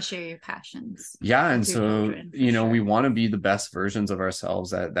so you want to share your passions, yeah, and so children, we want to be the best versions of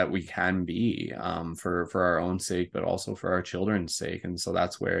ourselves that we can be, for our own sake, but also for our children's sake. And so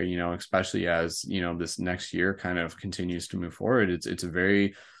that's where especially as this next year kind of continues to move forward,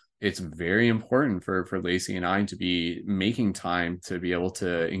 it's very important for Lacey and I to be making time to be able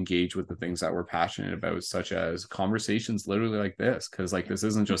to engage with the things that we're passionate about, such as conversations literally like this. Because like this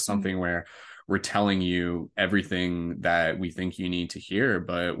isn't just something where we're telling you everything that we think you need to hear,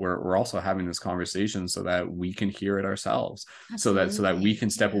 but we're also having this conversation so that we can hear it ourselves. Absolutely. So that we can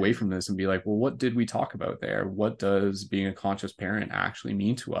step away from this and be like, well, what did we talk about there? What does being a conscious parent actually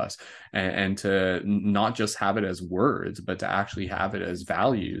mean to us? And to not just have it as words, but to actually have it as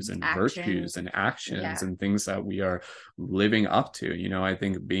values and virtues and actions and things that we are living up to. I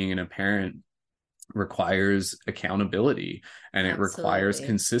think being a parent requires accountability, and it requires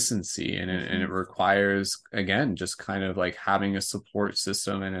consistency, and it requires, again, just kind of like having a support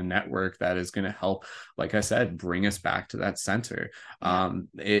system and a network that is going to help, like I said, bring us back to that center.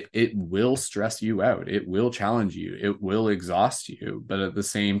 It will stress you out, it will challenge you, it will exhaust you, but at the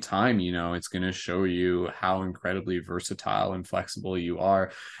same time it's going to show you how incredibly versatile and flexible you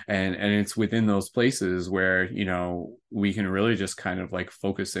are, and it's within those places where we can really just kind of like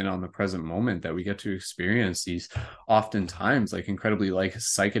focus in on the present moment, that we get to experience these oftentimes like incredibly like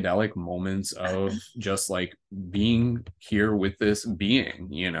psychedelic moments of just like being here with this being,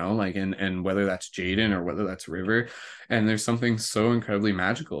 like, and whether that's Jaden or whether that's River. And there's something so incredibly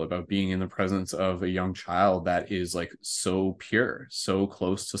magical about being in the presence of a young child that is like so pure, so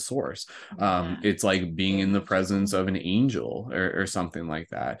close to source. It's like being in the presence of an angel or something like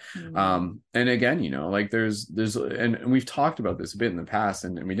that. And again, like there's and we've talked about this a bit in the past,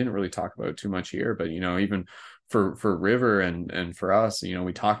 and we didn't really talk about it too much here, but even for River and for us,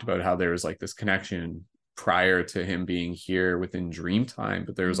 we talked about how there was like this connection prior to him being here within Dreamtime,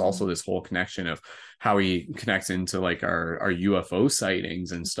 but there's also this whole connection of how he connects into like our UFO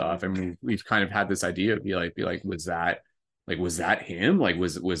sightings and stuff. And we've kind of had this idea of be like, was that him? Like,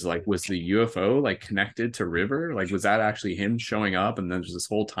 was the UFO like connected to River? Like, was that actually him showing up? And then there's this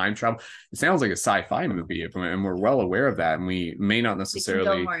whole time travel. It sounds like a sci-fi movie, and we're well aware of that. And we may not necessarily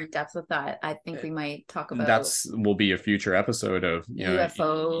go more in depth with that. I think we might talk about will be a future episode of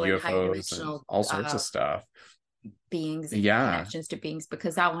UFOs and all sorts of stuff, beings and connections to beings,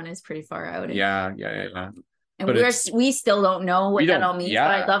 because that one is pretty far out. And but we still don't know what that all means, but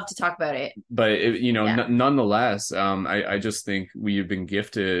I'd love to talk about it. But nonetheless, I just think we've been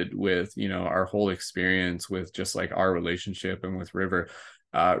gifted with our whole experience with just like our relationship and with River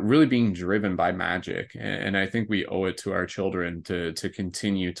really being driven by magic, and I think we owe it to our children to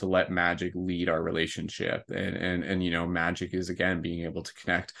continue to let magic lead our relationship, and magic is, again, being able to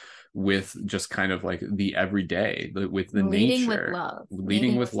connect with just kind of like the everyday, with the leading nature,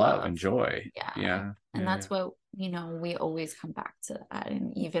 leading with love and joy. And that's what we always come back to that.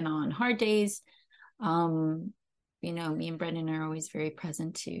 And even on hard days, me and Brendan are always very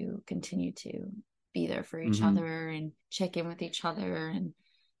present to continue to be there for each Mm-hmm. other and check in with each other and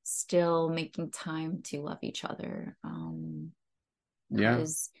still making time to love each other. Yeah.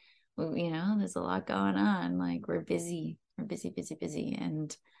 Because, there's a lot going on. Like we're busy.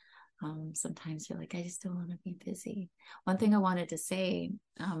 And sometimes you're like, I just don't want to be busy. One thing I wanted to say,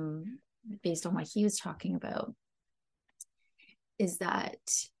 based on what he was talking about, is that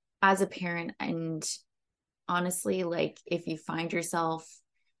as a parent, and honestly, like if you find yourself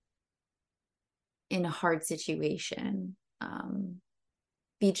in a hard situation,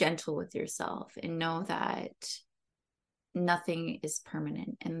 be gentle with yourself and know that nothing is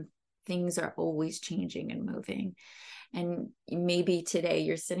permanent and things are always changing and moving. And maybe today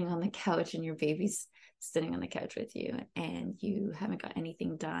you're sitting on the couch and your baby's sitting on the couch with you and you haven't got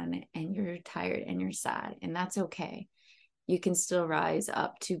anything done and you're tired and you're sad, and that's okay. You can still rise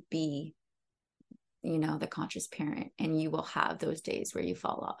up to be, the conscious parent, and you will have those days where you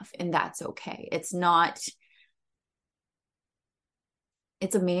fall off, and that's okay. It's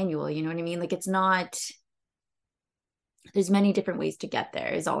a manual, you know what I mean? Like, it's not, there's many different ways to get there,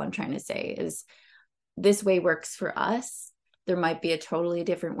 is all I'm trying to say. Is this way works for us, there might be a totally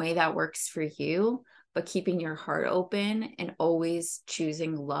different way that works for you, but keeping your heart open and always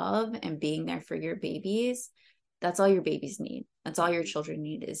choosing love and being there for your babies, that's all your babies need. That's all your children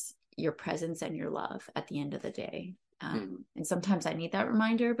need, is your presence and your love at the end of the day. And sometimes I need that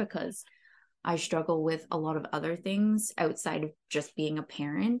reminder because I struggle with a lot of other things outside of just being a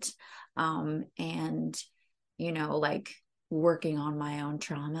parent. And, like working on my own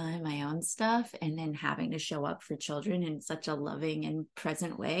trauma and my own stuff, and then having to show up for children in such a loving and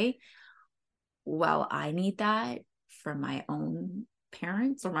present way. While I need that from my own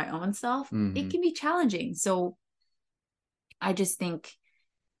parents or my own self, it Mm-hmm. can be challenging. So I just think,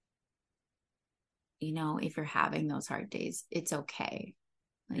 if you're having those hard days, it's okay.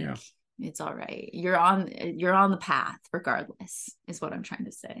 Yeah. Like, it's all right. You're on the path regardless, is what I'm trying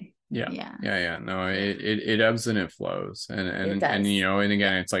to say. Yeah. Yeah. Yeah. No, Yeah. it ebbs and it flows. It And does. and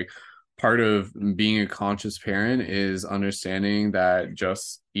again, it's like part of being a conscious parent is understanding that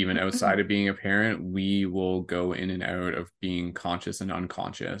just even outside of being a parent, we will go in and out of being conscious and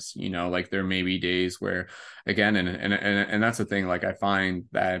unconscious. Like there may be days where, again, and that's the thing, like I find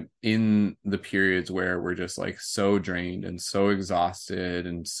that in the periods where we're just like so drained and so exhausted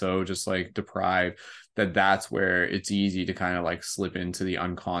and so just like deprived, that's where it's easy to kind of like slip into the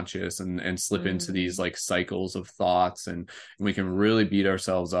unconscious and slip into these like cycles of thoughts, and we can really beat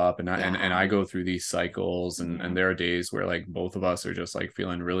ourselves up. And I go through these cycles, and there are days where like both of us are just like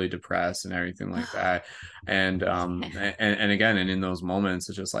feeling really depressed and everything like that. And again, and in those moments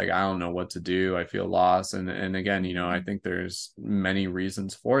it's just like I don't know what to do. I feel lost. And again, I think there's many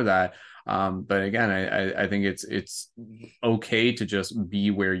reasons for that. But again, I think it's okay to just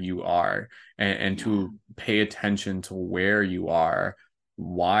be where you are, and to pay attention to where you are,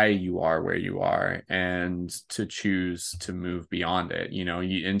 why you are where you are, and to choose to move beyond it,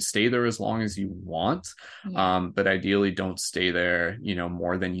 and stay there as long as you want. But ideally don't stay there,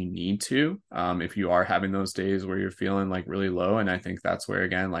 more than you need to, if you are having those days where you're feeling like really low. And I think that's where,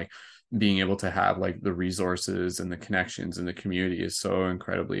 again, like being able to have like the resources and the connections and the community is so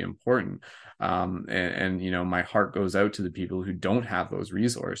incredibly important. And my heart goes out to the people who don't have those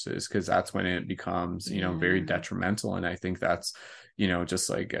resources, because that's when it becomes very detrimental. And I think that's just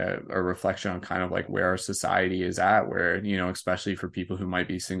like a reflection on kind of like where our society is at, where especially for people who might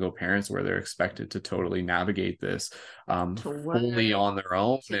be single parents, where they're expected to totally navigate this fully on their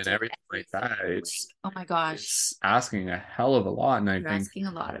own and everything like that. It's, oh my gosh, it's asking a hell of a lot. And I they're think asking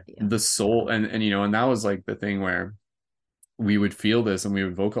a lot of you. the soul, and that was like the thing where we would feel this and we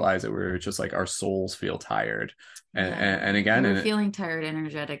would vocalize it, where it's just like our souls feel tired. And again, we're feeling tired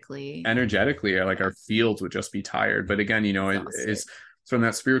energetically, like our fields would just be tired. But again, it is from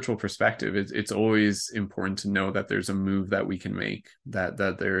that spiritual perspective, it's always important to know that there's a move that we can make, that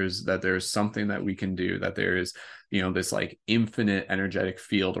there's something that we can do, that there is this like infinite energetic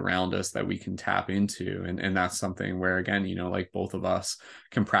field around us that we can tap into. And that's something where, again, like both of us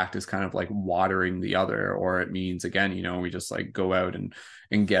can practice kind of like watering the other. Or it means, again, we just like go out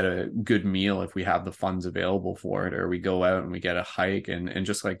and get a good meal if we have the funds available for it, or we go out and we get a hike, and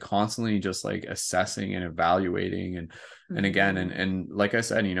just like constantly just like assessing and evaluating. And again, and like I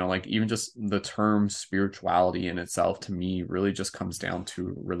said, like even just the term spirituality in itself, to me, really just comes down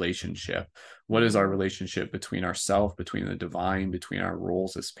to relationship. what is our relationship between ourselves, between the divine, between our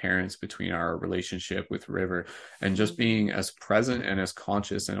roles as parents, between our relationship with River, and just being as present and as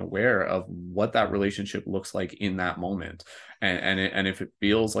conscious and aware of what that relationship looks like in that moment. And if it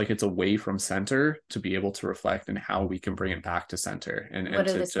feels like it's away from center, to be able to reflect and how we can bring it back to center, and what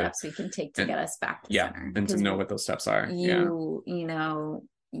are the steps we can take to get us back to center, and to know what those steps are. You know,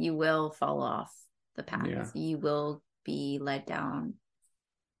 you will fall off the path. You will be led down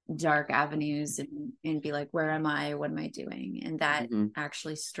dark avenues and be like, where am I, what am I doing? And that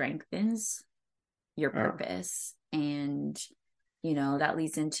actually strengthens your purpose. And you know, that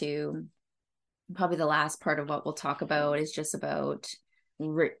leads into probably the last part of what we'll talk about, is just about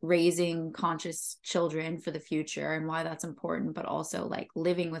raising conscious children for the future and why that's important, but also like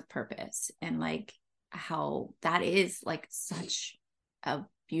living with purpose, and like how that is like such a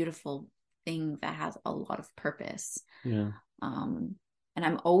beautiful thing that has a lot of purpose. And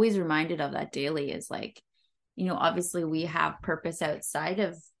I'm always reminded of that daily, is like, you know, obviously we have purpose outside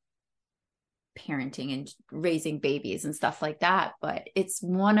of parenting and raising babies and stuff like that, but it's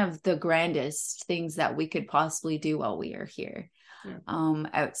one of the grandest things that we could possibly do while we are here.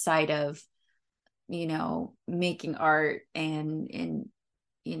 Outside of, you know, making art and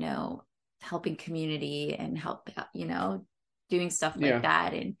you know, helping community and help, you know, doing stuff like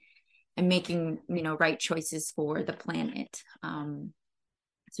that, and making, you know, right choices for the planet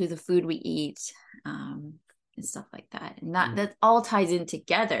through the food we eat and stuff like that. And that all ties in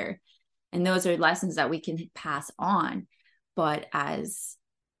together. And those are lessons that we can pass on. But as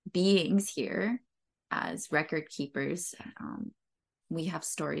beings here, as record keepers, we have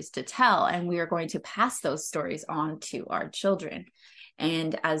stories to tell, and we are going to pass those stories on to our children.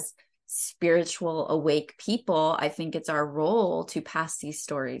 And as spiritual, awake people, I think it's our role to pass these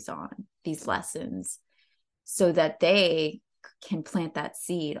stories on, these lessons, so that they can plant that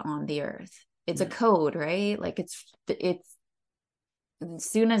seed on the earth. It's a code, right? Like it's as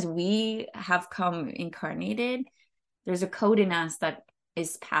soon as we have come incarnated, there's a code in us that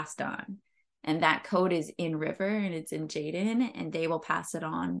is passed on. And that code is in River and it's in Jaden, and they will pass it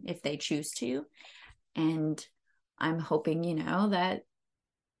on if they choose to. And I'm hoping, you know, that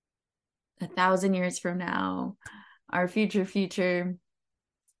 1,000 years from now, our future,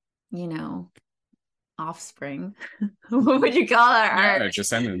 you know, offspring, what would you call our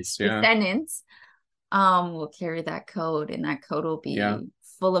descendants will carry that code, and that code will be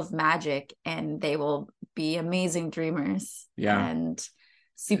full of magic, and they will be amazing dreamers and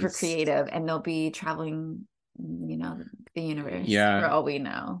super creative, and they'll be traveling, you know, the universe for all we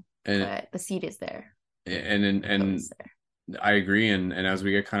know. But the seed is there, and I agree. And as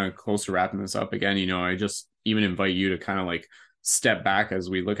we get kind of close to wrapping this up again, you know, I just even invite you to kind of like step back as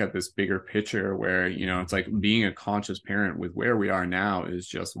we look at this bigger picture, where, you know, it's like being a conscious parent with where we are now is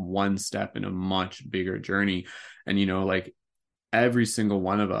just one step in a much bigger journey. And, you know, like every single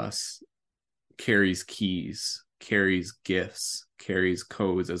one of us carries keys, carries gifts, carries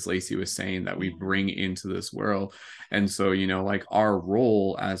codes, as Lacey was saying, that we bring into this world. And so, you know, like our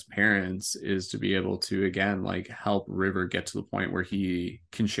role as parents is to be able to, again, like help River get to the point where he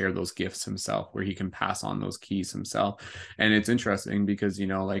can share those gifts himself, where he can pass on those keys himself. And it's interesting because, you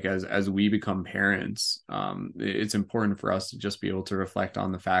know, like as we become parents, it's important for us to just be able to reflect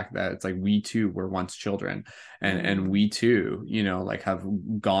on the fact that it's like we too were once children, and we too, you know, like have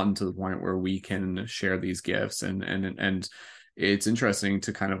gotten to the point where we can share these gifts. And it's interesting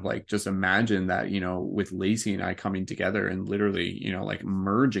to kind of like just imagine that, you know, with Lacey and I coming together and literally, you know, like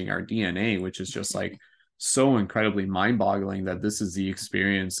merging our DNA, which is just like so incredibly mind-boggling, that this is the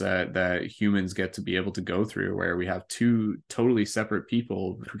experience that humans get to be able to go through, where we have two totally separate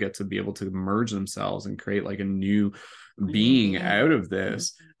people who get to be able to merge themselves and create like a new being out of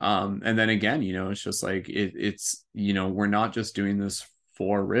this. And then again, you know, it's just like it's, you know, we're not just doing this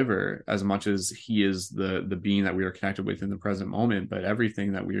for River as much as he is the being that we are connected with in the present moment, but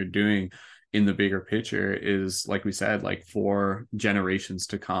everything that we are doing in the bigger picture is, like we said, like for generations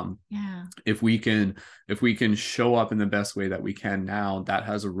to come. If we can show up in the best way that we can now, that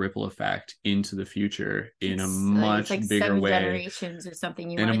has a ripple effect into the future in a much bigger way, generations or something.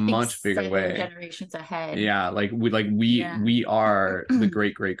 You in a much think bigger way, generations ahead. We are the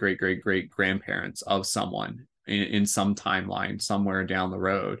great grandparents of someone in some timeline somewhere down the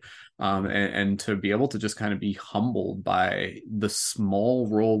road. And to be able to just kind of be humbled by the small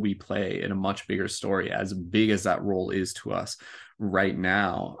role we play in a much bigger story, as big as that role is to us right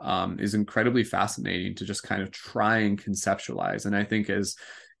now, is incredibly fascinating to just kind of try and conceptualize. And I think as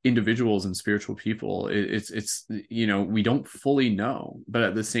individuals and spiritual people, it's you know, we don't fully know, but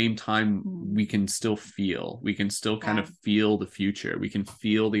at the same time we can still kind Yeah. of feel the future, we can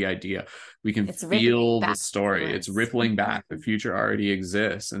feel the idea, we can It's rippling feel the back to story, it's us. rippling back, the future already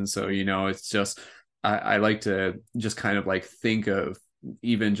exists. And so, you know, it's just I like to just kind of like think of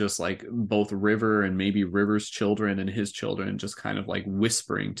even just like both River and maybe River's children and his children just kind of like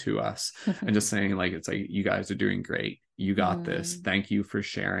whispering to us and just saying like, it's like, you guys are doing great, you got this, Mm. thank you for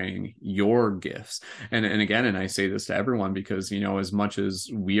sharing your gifts. And again, and I say this to everyone because, you know, as much as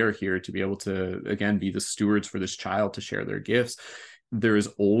we are here to be able to again be the stewards for this child to share their gifts, there is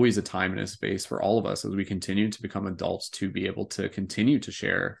always a time and a space for all of us as we continue to become adults to be able to continue to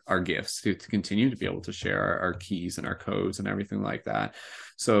share our gifts, to continue to be able to share our keys and our codes and everything like that.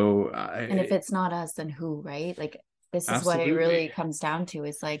 So And if it's not us, then who, right? Like, this is what it absolutely. really comes down to,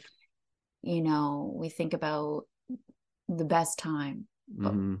 is like, you know, we think about the best time,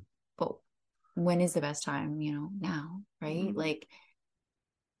 but Mm-hmm. but when is the best time? You know, now, right? Mm-hmm. Like,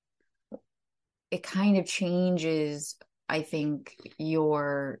 it kind of changes, I think,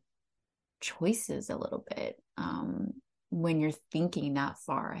 your choices a little bit, when you're thinking that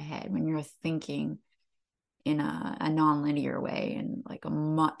far ahead, when you're thinking in a non-linear way and like a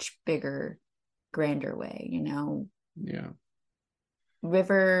much bigger, grander way. You know, Yeah.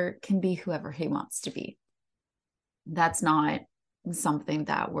 River can be whoever he wants to be. That's not something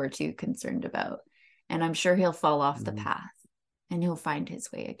that we're too concerned about. And I'm sure he'll fall off the Mm-hmm. path and he'll find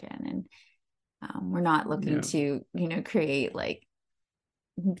his way again. And we're not looking Yeah. to, you know, create like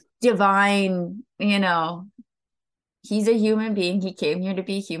divine, you know, he's a human being. He came here to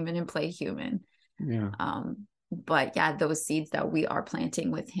be human and play human. Yeah. But yeah, those seeds that we are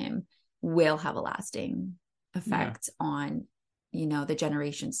planting with him will have a lasting Yeah. effect on, you know, the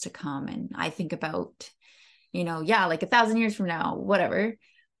generations to come. And I think about, you know, yeah, like 1,000 years from now, whatever,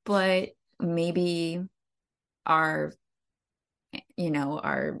 but maybe our, you know,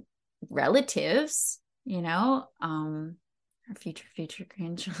 our relatives, you know, our future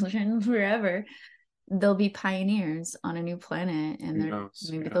grandchildren, wherever, they'll be pioneers on a new planet, and Who they're knows?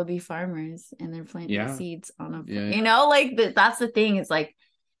 maybe Yeah. they'll be farmers and they're planting Yeah. seeds on a, Yeah. you know, like that's the thing, is like,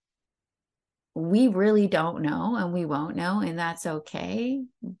 we really don't know and we won't know, and that's okay.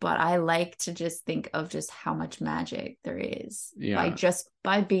 But I like to just think of just how much magic there is Yeah.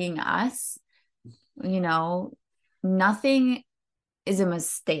 by being us, you know. Nothing is a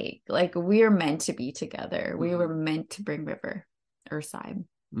mistake. Like, we are meant to be together. We Mm-hmm. were meant to bring River Earthside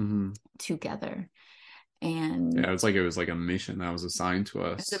Mm-hmm. together. Yeah. And It was like a mission that was assigned to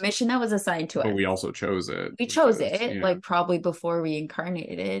it's a us, mission that was assigned to but us. we also chose it We chose because, it yeah. like probably before we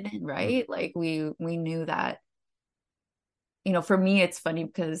incarnated, Mm-hmm. right? Like, we knew that, you know. For me, it's funny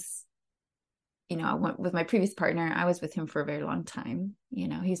because, you know, I went with my previous partner. I was with him for a very long time. You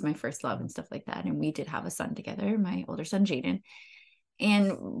know, he's my first love and stuff like that. And we did have a son together, my older son, Jaden.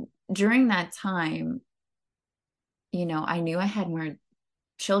 And during that time, you know, I knew I had more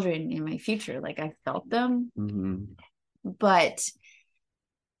children in my future. Like, I felt them, Mm-hmm. but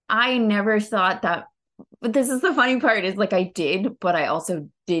I never thought that. But this is the funny part, is like, I did, but I also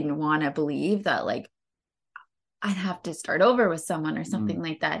didn't want to believe that like I'd have to start over with someone or Mm-hmm. something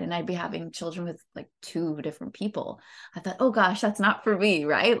like that. And I'd be having children with like two different people. I thought, oh gosh, that's not for me,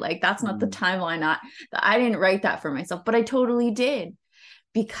 right? Like, that's not the Mm-hmm. timeline. Not I didn't write that for myself, but I totally did,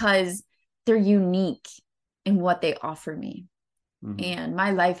 because they're unique in what they offer me. Mm-hmm. And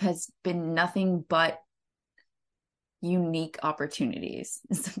my life has been nothing but unique opportunities,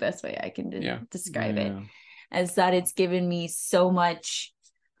 is the best way I can Yeah. describe it. Yeah. As that it's given me so much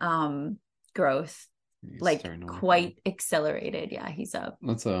growth, He's like starting to wake up. quite accelerated. Yeah, he's up.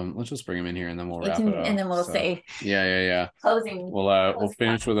 Let's just bring him in here and then we'll It wrap it can, and up. then we'll So say yeah, yeah, yeah. closing. We'll Closing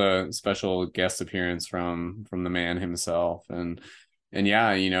finish with comments. a special guest appearance from the man himself. And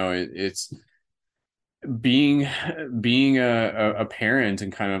yeah, you know, it's being a parent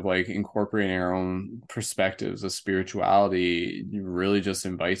and kind of like incorporating our own perspectives of spirituality really just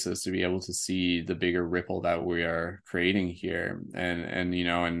invites us to be able to see the bigger ripple that we are creating here. And you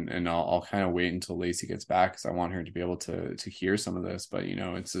know, and I'll kind of wait until Lacey gets back because I want her to be able to hear some of this. But you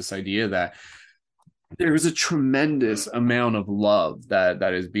know, it's this idea that there is a tremendous amount of love that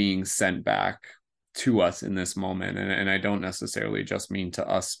is being sent back to us in this moment. And I don't necessarily just mean to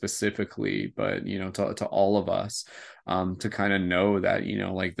us specifically, but you know, to all of us, to kind of know that, you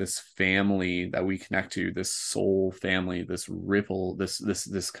know, like this family that we connect to, this soul family, this ripple,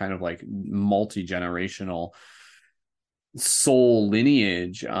 this kind of like multi-generational soul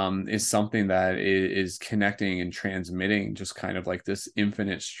lineage is something that is connecting and transmitting just kind of like this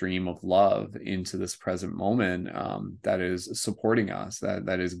infinite stream of love into this present moment, that is supporting us,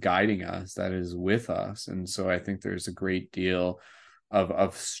 that is guiding us, that is with us. And so I think there's a great deal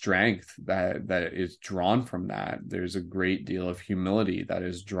of strength that is drawn from that. There's a great deal of humility that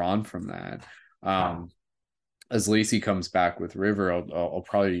is drawn from that. As Lacey comes back with River, I'll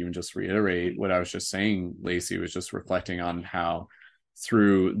probably even just reiterate what I was just saying. Lacey was just reflecting on how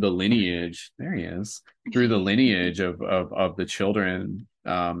through the lineage, there he is, through the lineage of the children,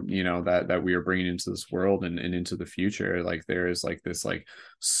 that we are bringing into this world and into the future, like there is like this like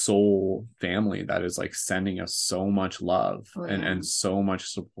soul family that is like sending us so much love, and so much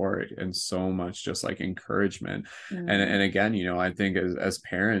support and so much just like encouragement. And again, I think as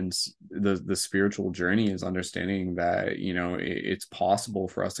parents, the spiritual journey is understanding that it's possible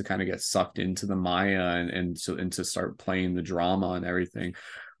for us to kind of get sucked into the Maya and to start playing the drama and everything,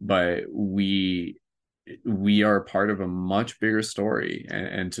 but we are part of a much bigger story,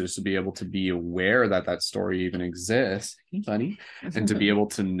 and to just be able to be aware that story even exists, hey buddy, and to be able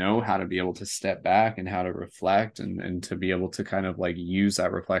to know how to be able to step back and how to reflect, and to be able to kind of like use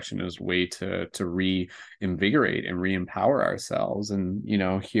that reflection as a way to reinvigorate and re-empower ourselves. And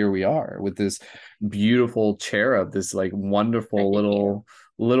here we are with this beautiful cherub, this like wonderful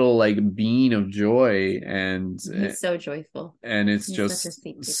little like being of joy, and he's so joyful, and it's he's just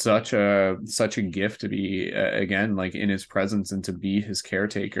such a gift to be again like in his presence, and to be his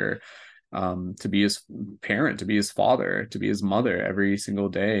caretaker, to be his parent, to be his father, to be his mother every single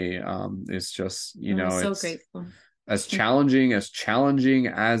day. It's just so it's grateful. as challenging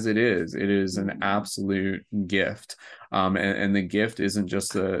as it is an absolute gift. And the gift isn't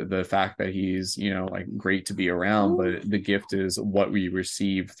just the fact that he's like great to be around, but the gift is what we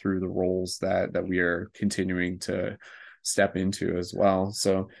receive through the roles that we are continuing to step into as well.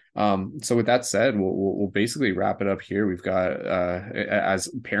 So with that said, we'll basically wrap it up here. We've got as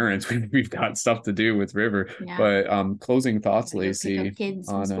parents, we've got stuff to do with River, but closing thoughts, Lacey,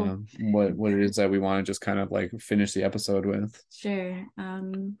 on what it is that we want to just kind of like finish the episode with. Sure.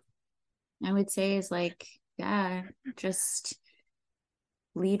 I would say is like, just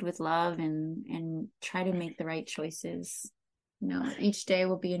lead with love and try to make the right choices. Each day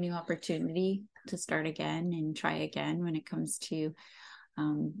will be a new opportunity to start again and try again when it comes to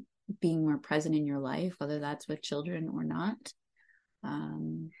being more present in your life, whether that's with children or not.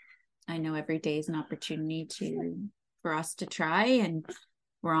 I know every day is an opportunity for us to try, and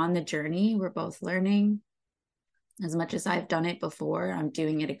we're on the journey. We're both learning. As much as I've done it before, I'm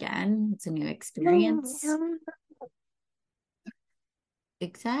doing it again. It's a new experience.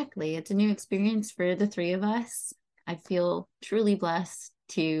 Exactly. It's a new experience for the three of us. I feel truly blessed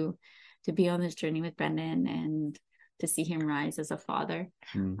to be on this journey with Brendan and to see him rise as a father.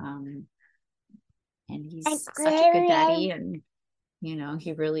 And he's such a good daddy, and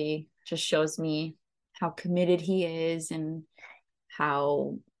he really just shows me how committed he is and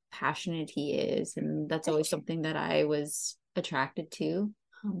how passionate he is, and that's always something that I was attracted to,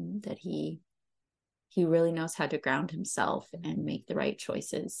 that he really knows how to ground himself and make the right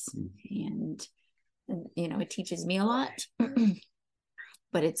choices. And it teaches me a lot,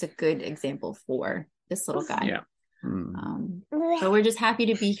 but it's a good example for this little guy. So we're just happy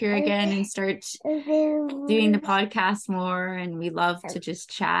to be here again and start doing the podcast more, and we love to just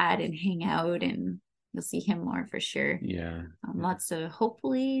chat and hang out, and you'll see him more for sure. Lots of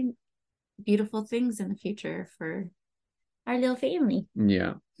hopefully beautiful things in the future for our little family.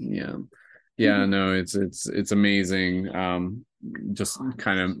 No, it's amazing, just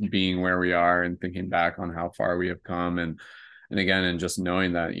kind of being where we are and thinking back on how far we have come, and again, and just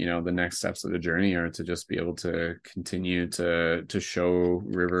knowing that the next steps of the journey are to just be able to continue to show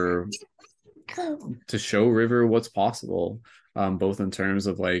River what's possible, both in terms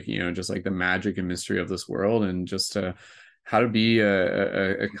of like just like the magic and mystery of this world, and just how to be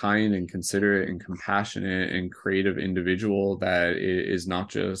a kind and considerate and compassionate and creative individual that is not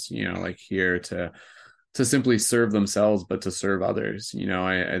just like here to simply serve themselves, but to serve others.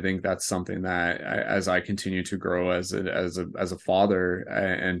 I think that's something that as I continue to grow as a father,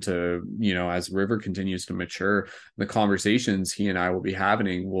 and to as River continues to mature, the conversations he and I will be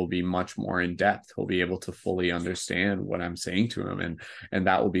having will be much more in depth. He'll be able to fully understand what I'm saying to him, and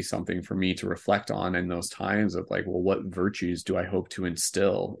that will be something for me to reflect on in those times of like, well, what virtues do I hope to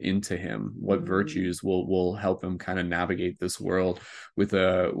instill into him? What virtues will help him kind of navigate this world with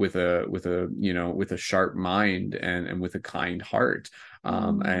a sharp mind and with a kind heart.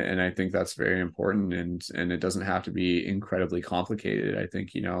 And I think that's very important, and it doesn't have to be incredibly complicated. I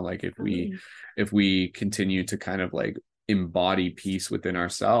think like if we continue to kind of like embody peace within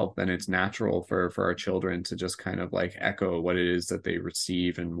ourselves, then it's natural for our children to just kind of like echo what it is that they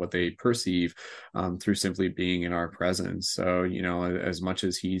receive and what they perceive through simply being in our presence. So, you know, as much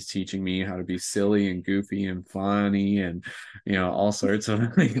as he's teaching me how to be silly and goofy and funny and, you know, all sorts of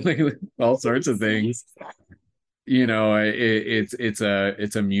all sorts of things, you know, it's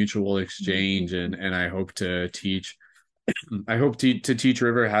a mutual exchange, and I hope to teach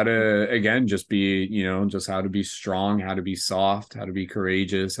River how to, again, just be, you know, just how to be strong, how to be soft, how to be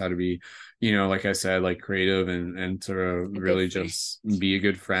courageous, how to be, you know, like I said, like creative, and to really just be a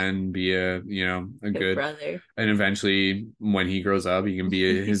good friend, be a, you know, a good brother. And eventually when he grows up, he can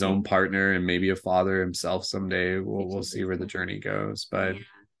be his own partner and maybe a father himself someday. We'll see where the journey goes. But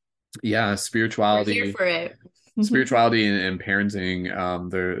yeah, spirituality. We're here for it. Spirituality and parenting,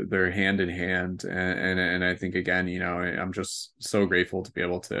 they're hand in hand, and I think, again, you know, I'm just so grateful to be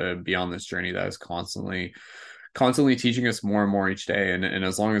able to be on this journey that is constantly teaching us more and more each day, and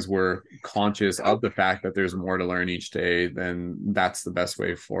as long as we're conscious of the fact that there's more to learn each day, then that's the best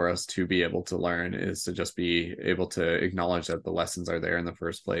way for us to be able to learn, is to just be able to acknowledge that the lessons are there in the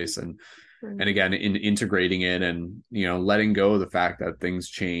first place, and again, in integrating it, and, you know, letting go of the fact that things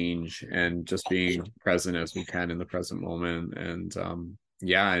change, and just being present as we can in the present moment, and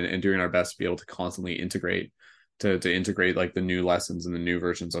yeah, and doing our best to be able to constantly integrate, to integrate like the new lessons and the new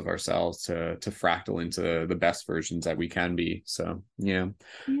versions of ourselves, to fractal into the best versions that we can be. So yeah.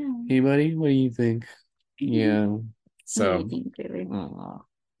 Hey buddy, what do you think? Yeah. So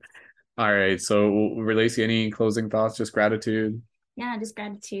all right, so Lacey, any closing thoughts? Just gratitude? Yeah, just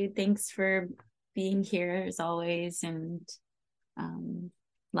gratitude. Thanks for being here as always, and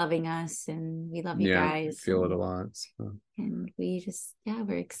loving us, and we love you guys. Feel it a lot. So. And we just,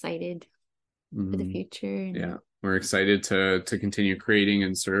 we're excited for the future. And we're excited to continue creating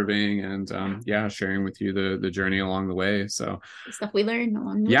and serving, and sharing with you the journey along the way. So the stuff we learn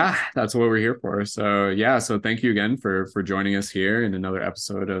along the way. That's what we're here for. So thank you again for joining us here in another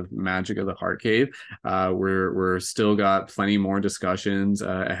episode of Magic of the Heart Cave. We're still got plenty more discussions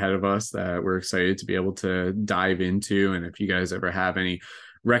ahead of us that we're excited to be able to dive into. And if you guys ever have any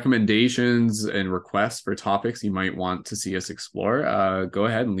recommendations and requests for topics you might want to see us explore, go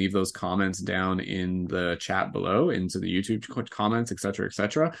ahead and leave those comments down in the chat below, into the YouTube comments, etc.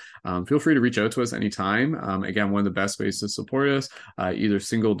 Feel free to reach out to us anytime. Again, one of the best ways to support us, either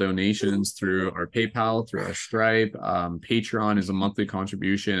single donations through our PayPal, through our Stripe. Patreon is a monthly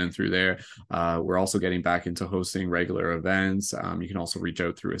contribution, and through there we're also getting back into hosting regular events. You can also reach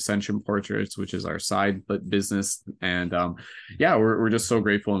out through Ascension Portraits, which is our side business, and we're just so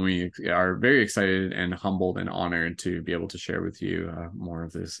grateful, and we are very excited and humbled and honored to be able to share with you more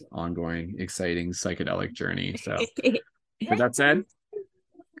of this ongoing, exciting psychedelic journey. So with that said,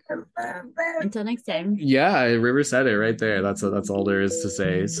 until next time. Yeah, River said it right there. That's all there is to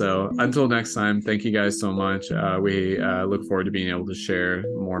say. So until next time, thank you guys so much. We look forward to being able to share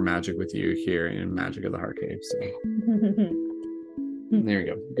more magic with you here in Magic of the Heart Cave. So there you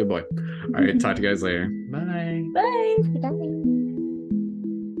go. Good boy. All right, talk to you guys later. Bye. Bye.